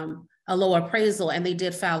getting a low appraisal, and they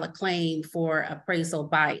did file a claim for appraisal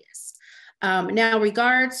bias. Now,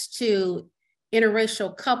 regards to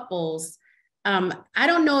interracial couples, I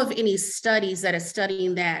don't know of any studies that are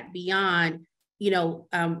studying that beyond,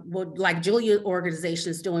 what like Julia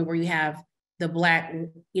organization is doing, where you have the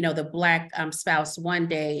black spouse one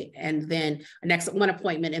day, and then next one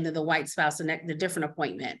appointment, and then the white spouse the different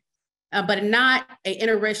appointment, but not an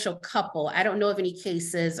interracial couple. I don't know of any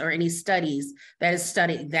cases or any studies that has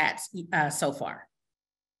studied that so far.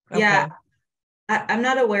 Okay. Yeah, I'm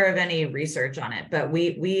not aware of any research on it, but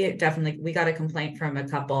we definitely got a complaint from a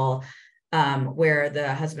couple where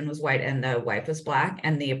the husband was white and the wife was black,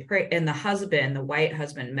 and the white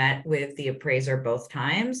husband met with the appraiser both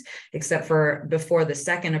times, except for before the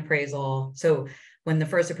second appraisal. So When the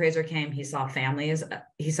first appraiser came, he saw families,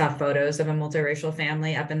 he saw photos of a multiracial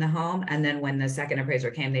family up in the home. And then when the second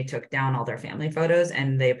appraiser came, they took down all their family photos,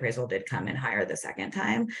 and the appraisal did come in higher the second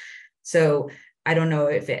time. So I don't know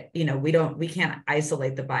if it, we can't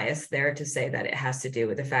isolate the bias there to say that it has to do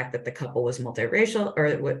with the fact that the couple was multiracial,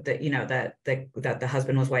 or that the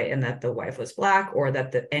husband was white and that the wife was Black, or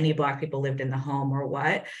that any Black people lived in the home, or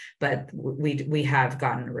what. But we have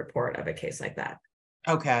gotten a report of a case like that.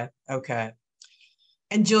 Okay.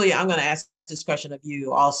 And Julia, I'm going to ask this question of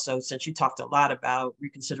you also, since you talked a lot about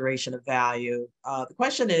reconsideration of value. The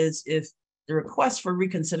question is, if the request for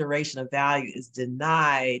reconsideration of value is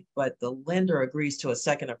denied, but the lender agrees to a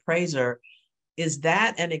second appraiser, is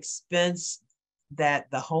that an expense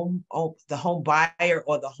that the home buyer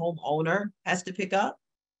or the homeowner has to pick up?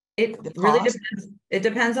 It really depends. It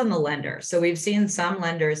depends on the lender. So we've seen some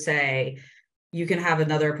lenders say, you can have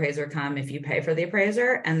another appraiser come if you pay for the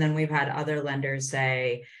appraiser. And then we've had other lenders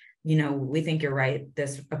say, we think you're right,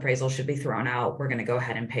 this appraisal should be thrown out. We're going to go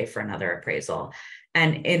ahead and pay for another appraisal.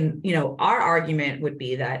 And our argument would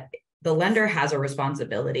be that the lender has a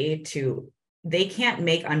responsibility they can't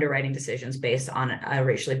make underwriting decisions based on a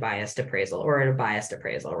racially biased appraisal or a biased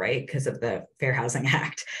appraisal, right? Because of the Fair Housing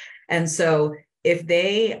Act. And so if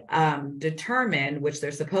they determine, which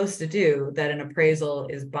they're supposed to do, that an appraisal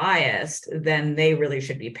is biased, then they really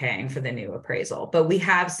should be paying for the new appraisal. But we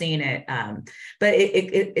have seen it, but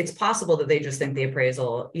it's possible that they just think the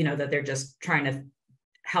appraisal, that they're just trying to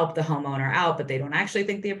help the homeowner out, but they don't actually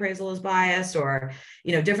think the appraisal is biased, or,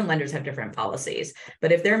 different lenders have different policies.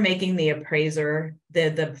 But if they're making the appraiser,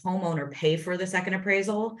 the homeowner pay for the second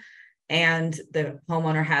appraisal, and the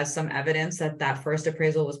homeowner has some evidence that first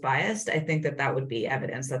appraisal was biased, I think that would be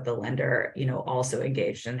evidence that the lender, also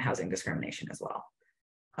engaged in housing discrimination as well.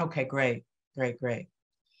 Okay, great.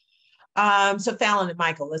 So Fallon and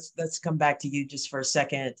Michael, let's come back to you just for a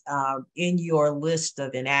second. In your list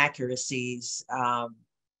of inaccuracies,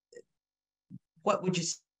 what would you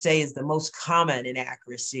say is the most common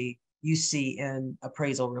inaccuracy you see in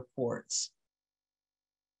appraisal reports?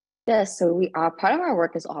 Yes, so we are part of our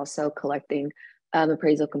work is also collecting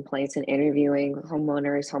appraisal complaints and interviewing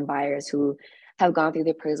homeowners, home buyers who have gone through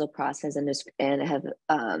the appraisal process and have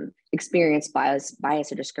experienced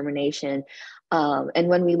bias or discrimination. And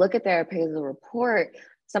when we look at their appraisal report,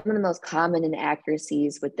 some of the most common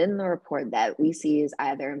inaccuracies within the report that we see is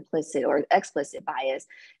either implicit or explicit bias,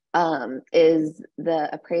 is the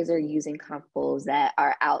appraiser using comparables that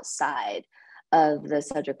are outside of the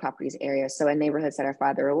subject properties area. So in neighborhoods that are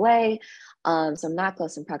farther away, so not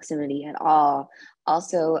close in proximity at all.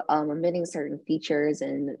 Also omitting certain features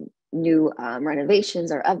and new renovations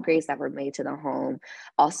or upgrades that were made to the home.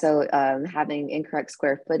 Also having incorrect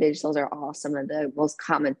square footage. Those are all some of the most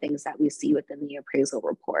common things that we see within the appraisal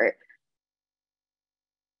report.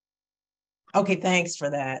 Okay, thanks for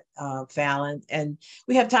that, Fallon. And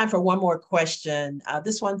we have time for one more question.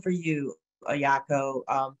 This one for you,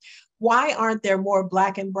 Ayako. Why aren't there more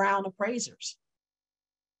Black and brown appraisers?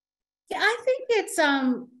 Yeah, I think it's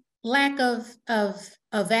lack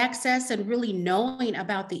of access and really knowing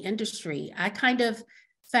about the industry. I kind of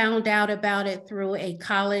found out about it through a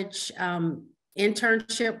college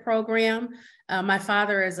internship program. My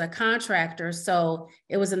father is a contractor, so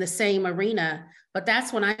it was in the same arena, but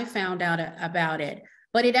that's when I found out about it.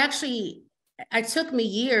 But it took me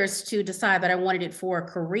years to decide that I wanted it for a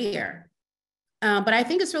career. But I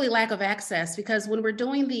think it's really lack of access, because when we're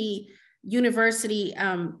doing the university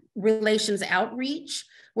relations outreach,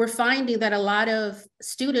 we're finding that a lot of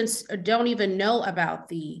students don't even know about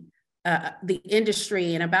the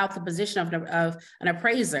industry and about the position of an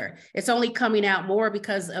appraiser. It's only coming out more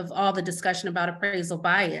because of all the discussion about appraisal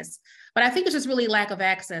bias. But I think it's just really lack of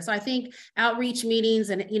access. So I think outreach meetings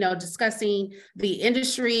and discussing the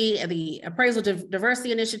industry and the appraisal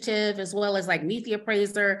diversity initiative, as well as like Meet the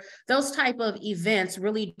Appraiser, those type of events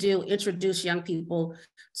really do introduce young people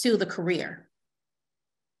to the career.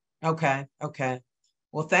 Okay.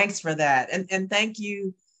 Well, thanks for that. And thank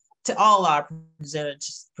you to all our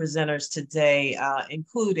presenters today,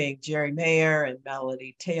 including Jerry Mayer and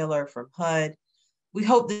Melody Taylor from HUD. We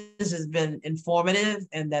hope this has been informative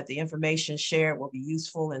and that the information shared will be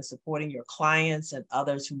useful in supporting your clients and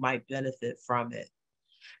others who might benefit from it.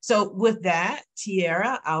 So with that,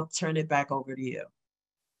 Tiara, I'll turn it back over to you.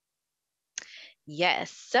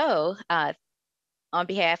 Yes, so on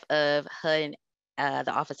behalf of HUD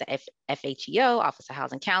the Office of FHEO, Office of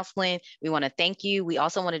Housing Counseling. We want to thank you. We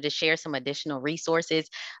also wanted to share some additional resources.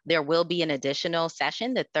 There will be an additional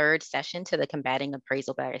session, the third session to the Combating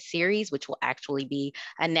Appraisal Bias series, which will actually be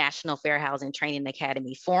a National Fair Housing Training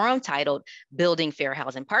Academy forum titled Building Fair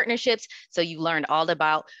Housing Partnerships. So you learned all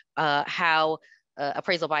about how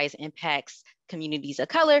appraisal bias impacts communities of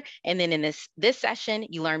color. And then in this session,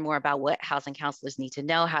 you learn more about what housing counselors need to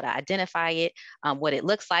know, how to identify it, what it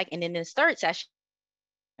looks like. And in this third session,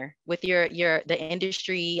 with the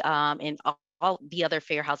industry and all the other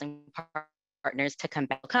fair housing partners to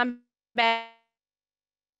combat.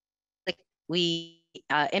 We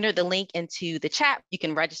enter the link into the chat. You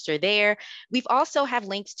can register there. We've also have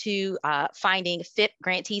links to finding FIP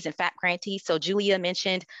grantees and FAP grantees. So Julia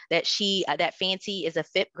mentioned that that Fancy is a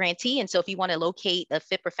FIP grantee. And so if you want to locate the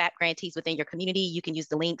FIP or FAP grantees within your community, you can use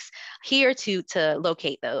the links here to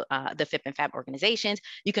locate the FIP and FAP organizations.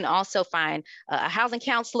 You can also find a housing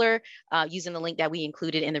counselor using the link that we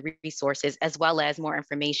included in the resources, as well as more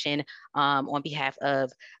information on behalf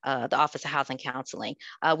of the Office of Housing Counseling.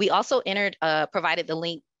 We also provided the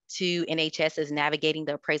link to NHS's Navigating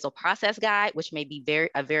the Appraisal Process Guide, which may be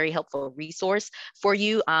a very helpful resource for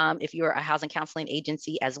you if you're a housing counseling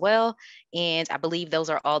agency as well. And I believe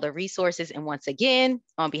those are all the resources. And once again,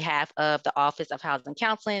 on behalf of the Office of Housing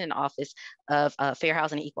Counseling and Office of Fair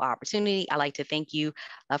Housing and Equal Opportunity, I'd like to thank you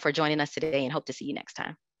for joining us today and hope to see you next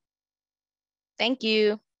time. Thank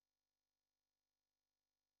you.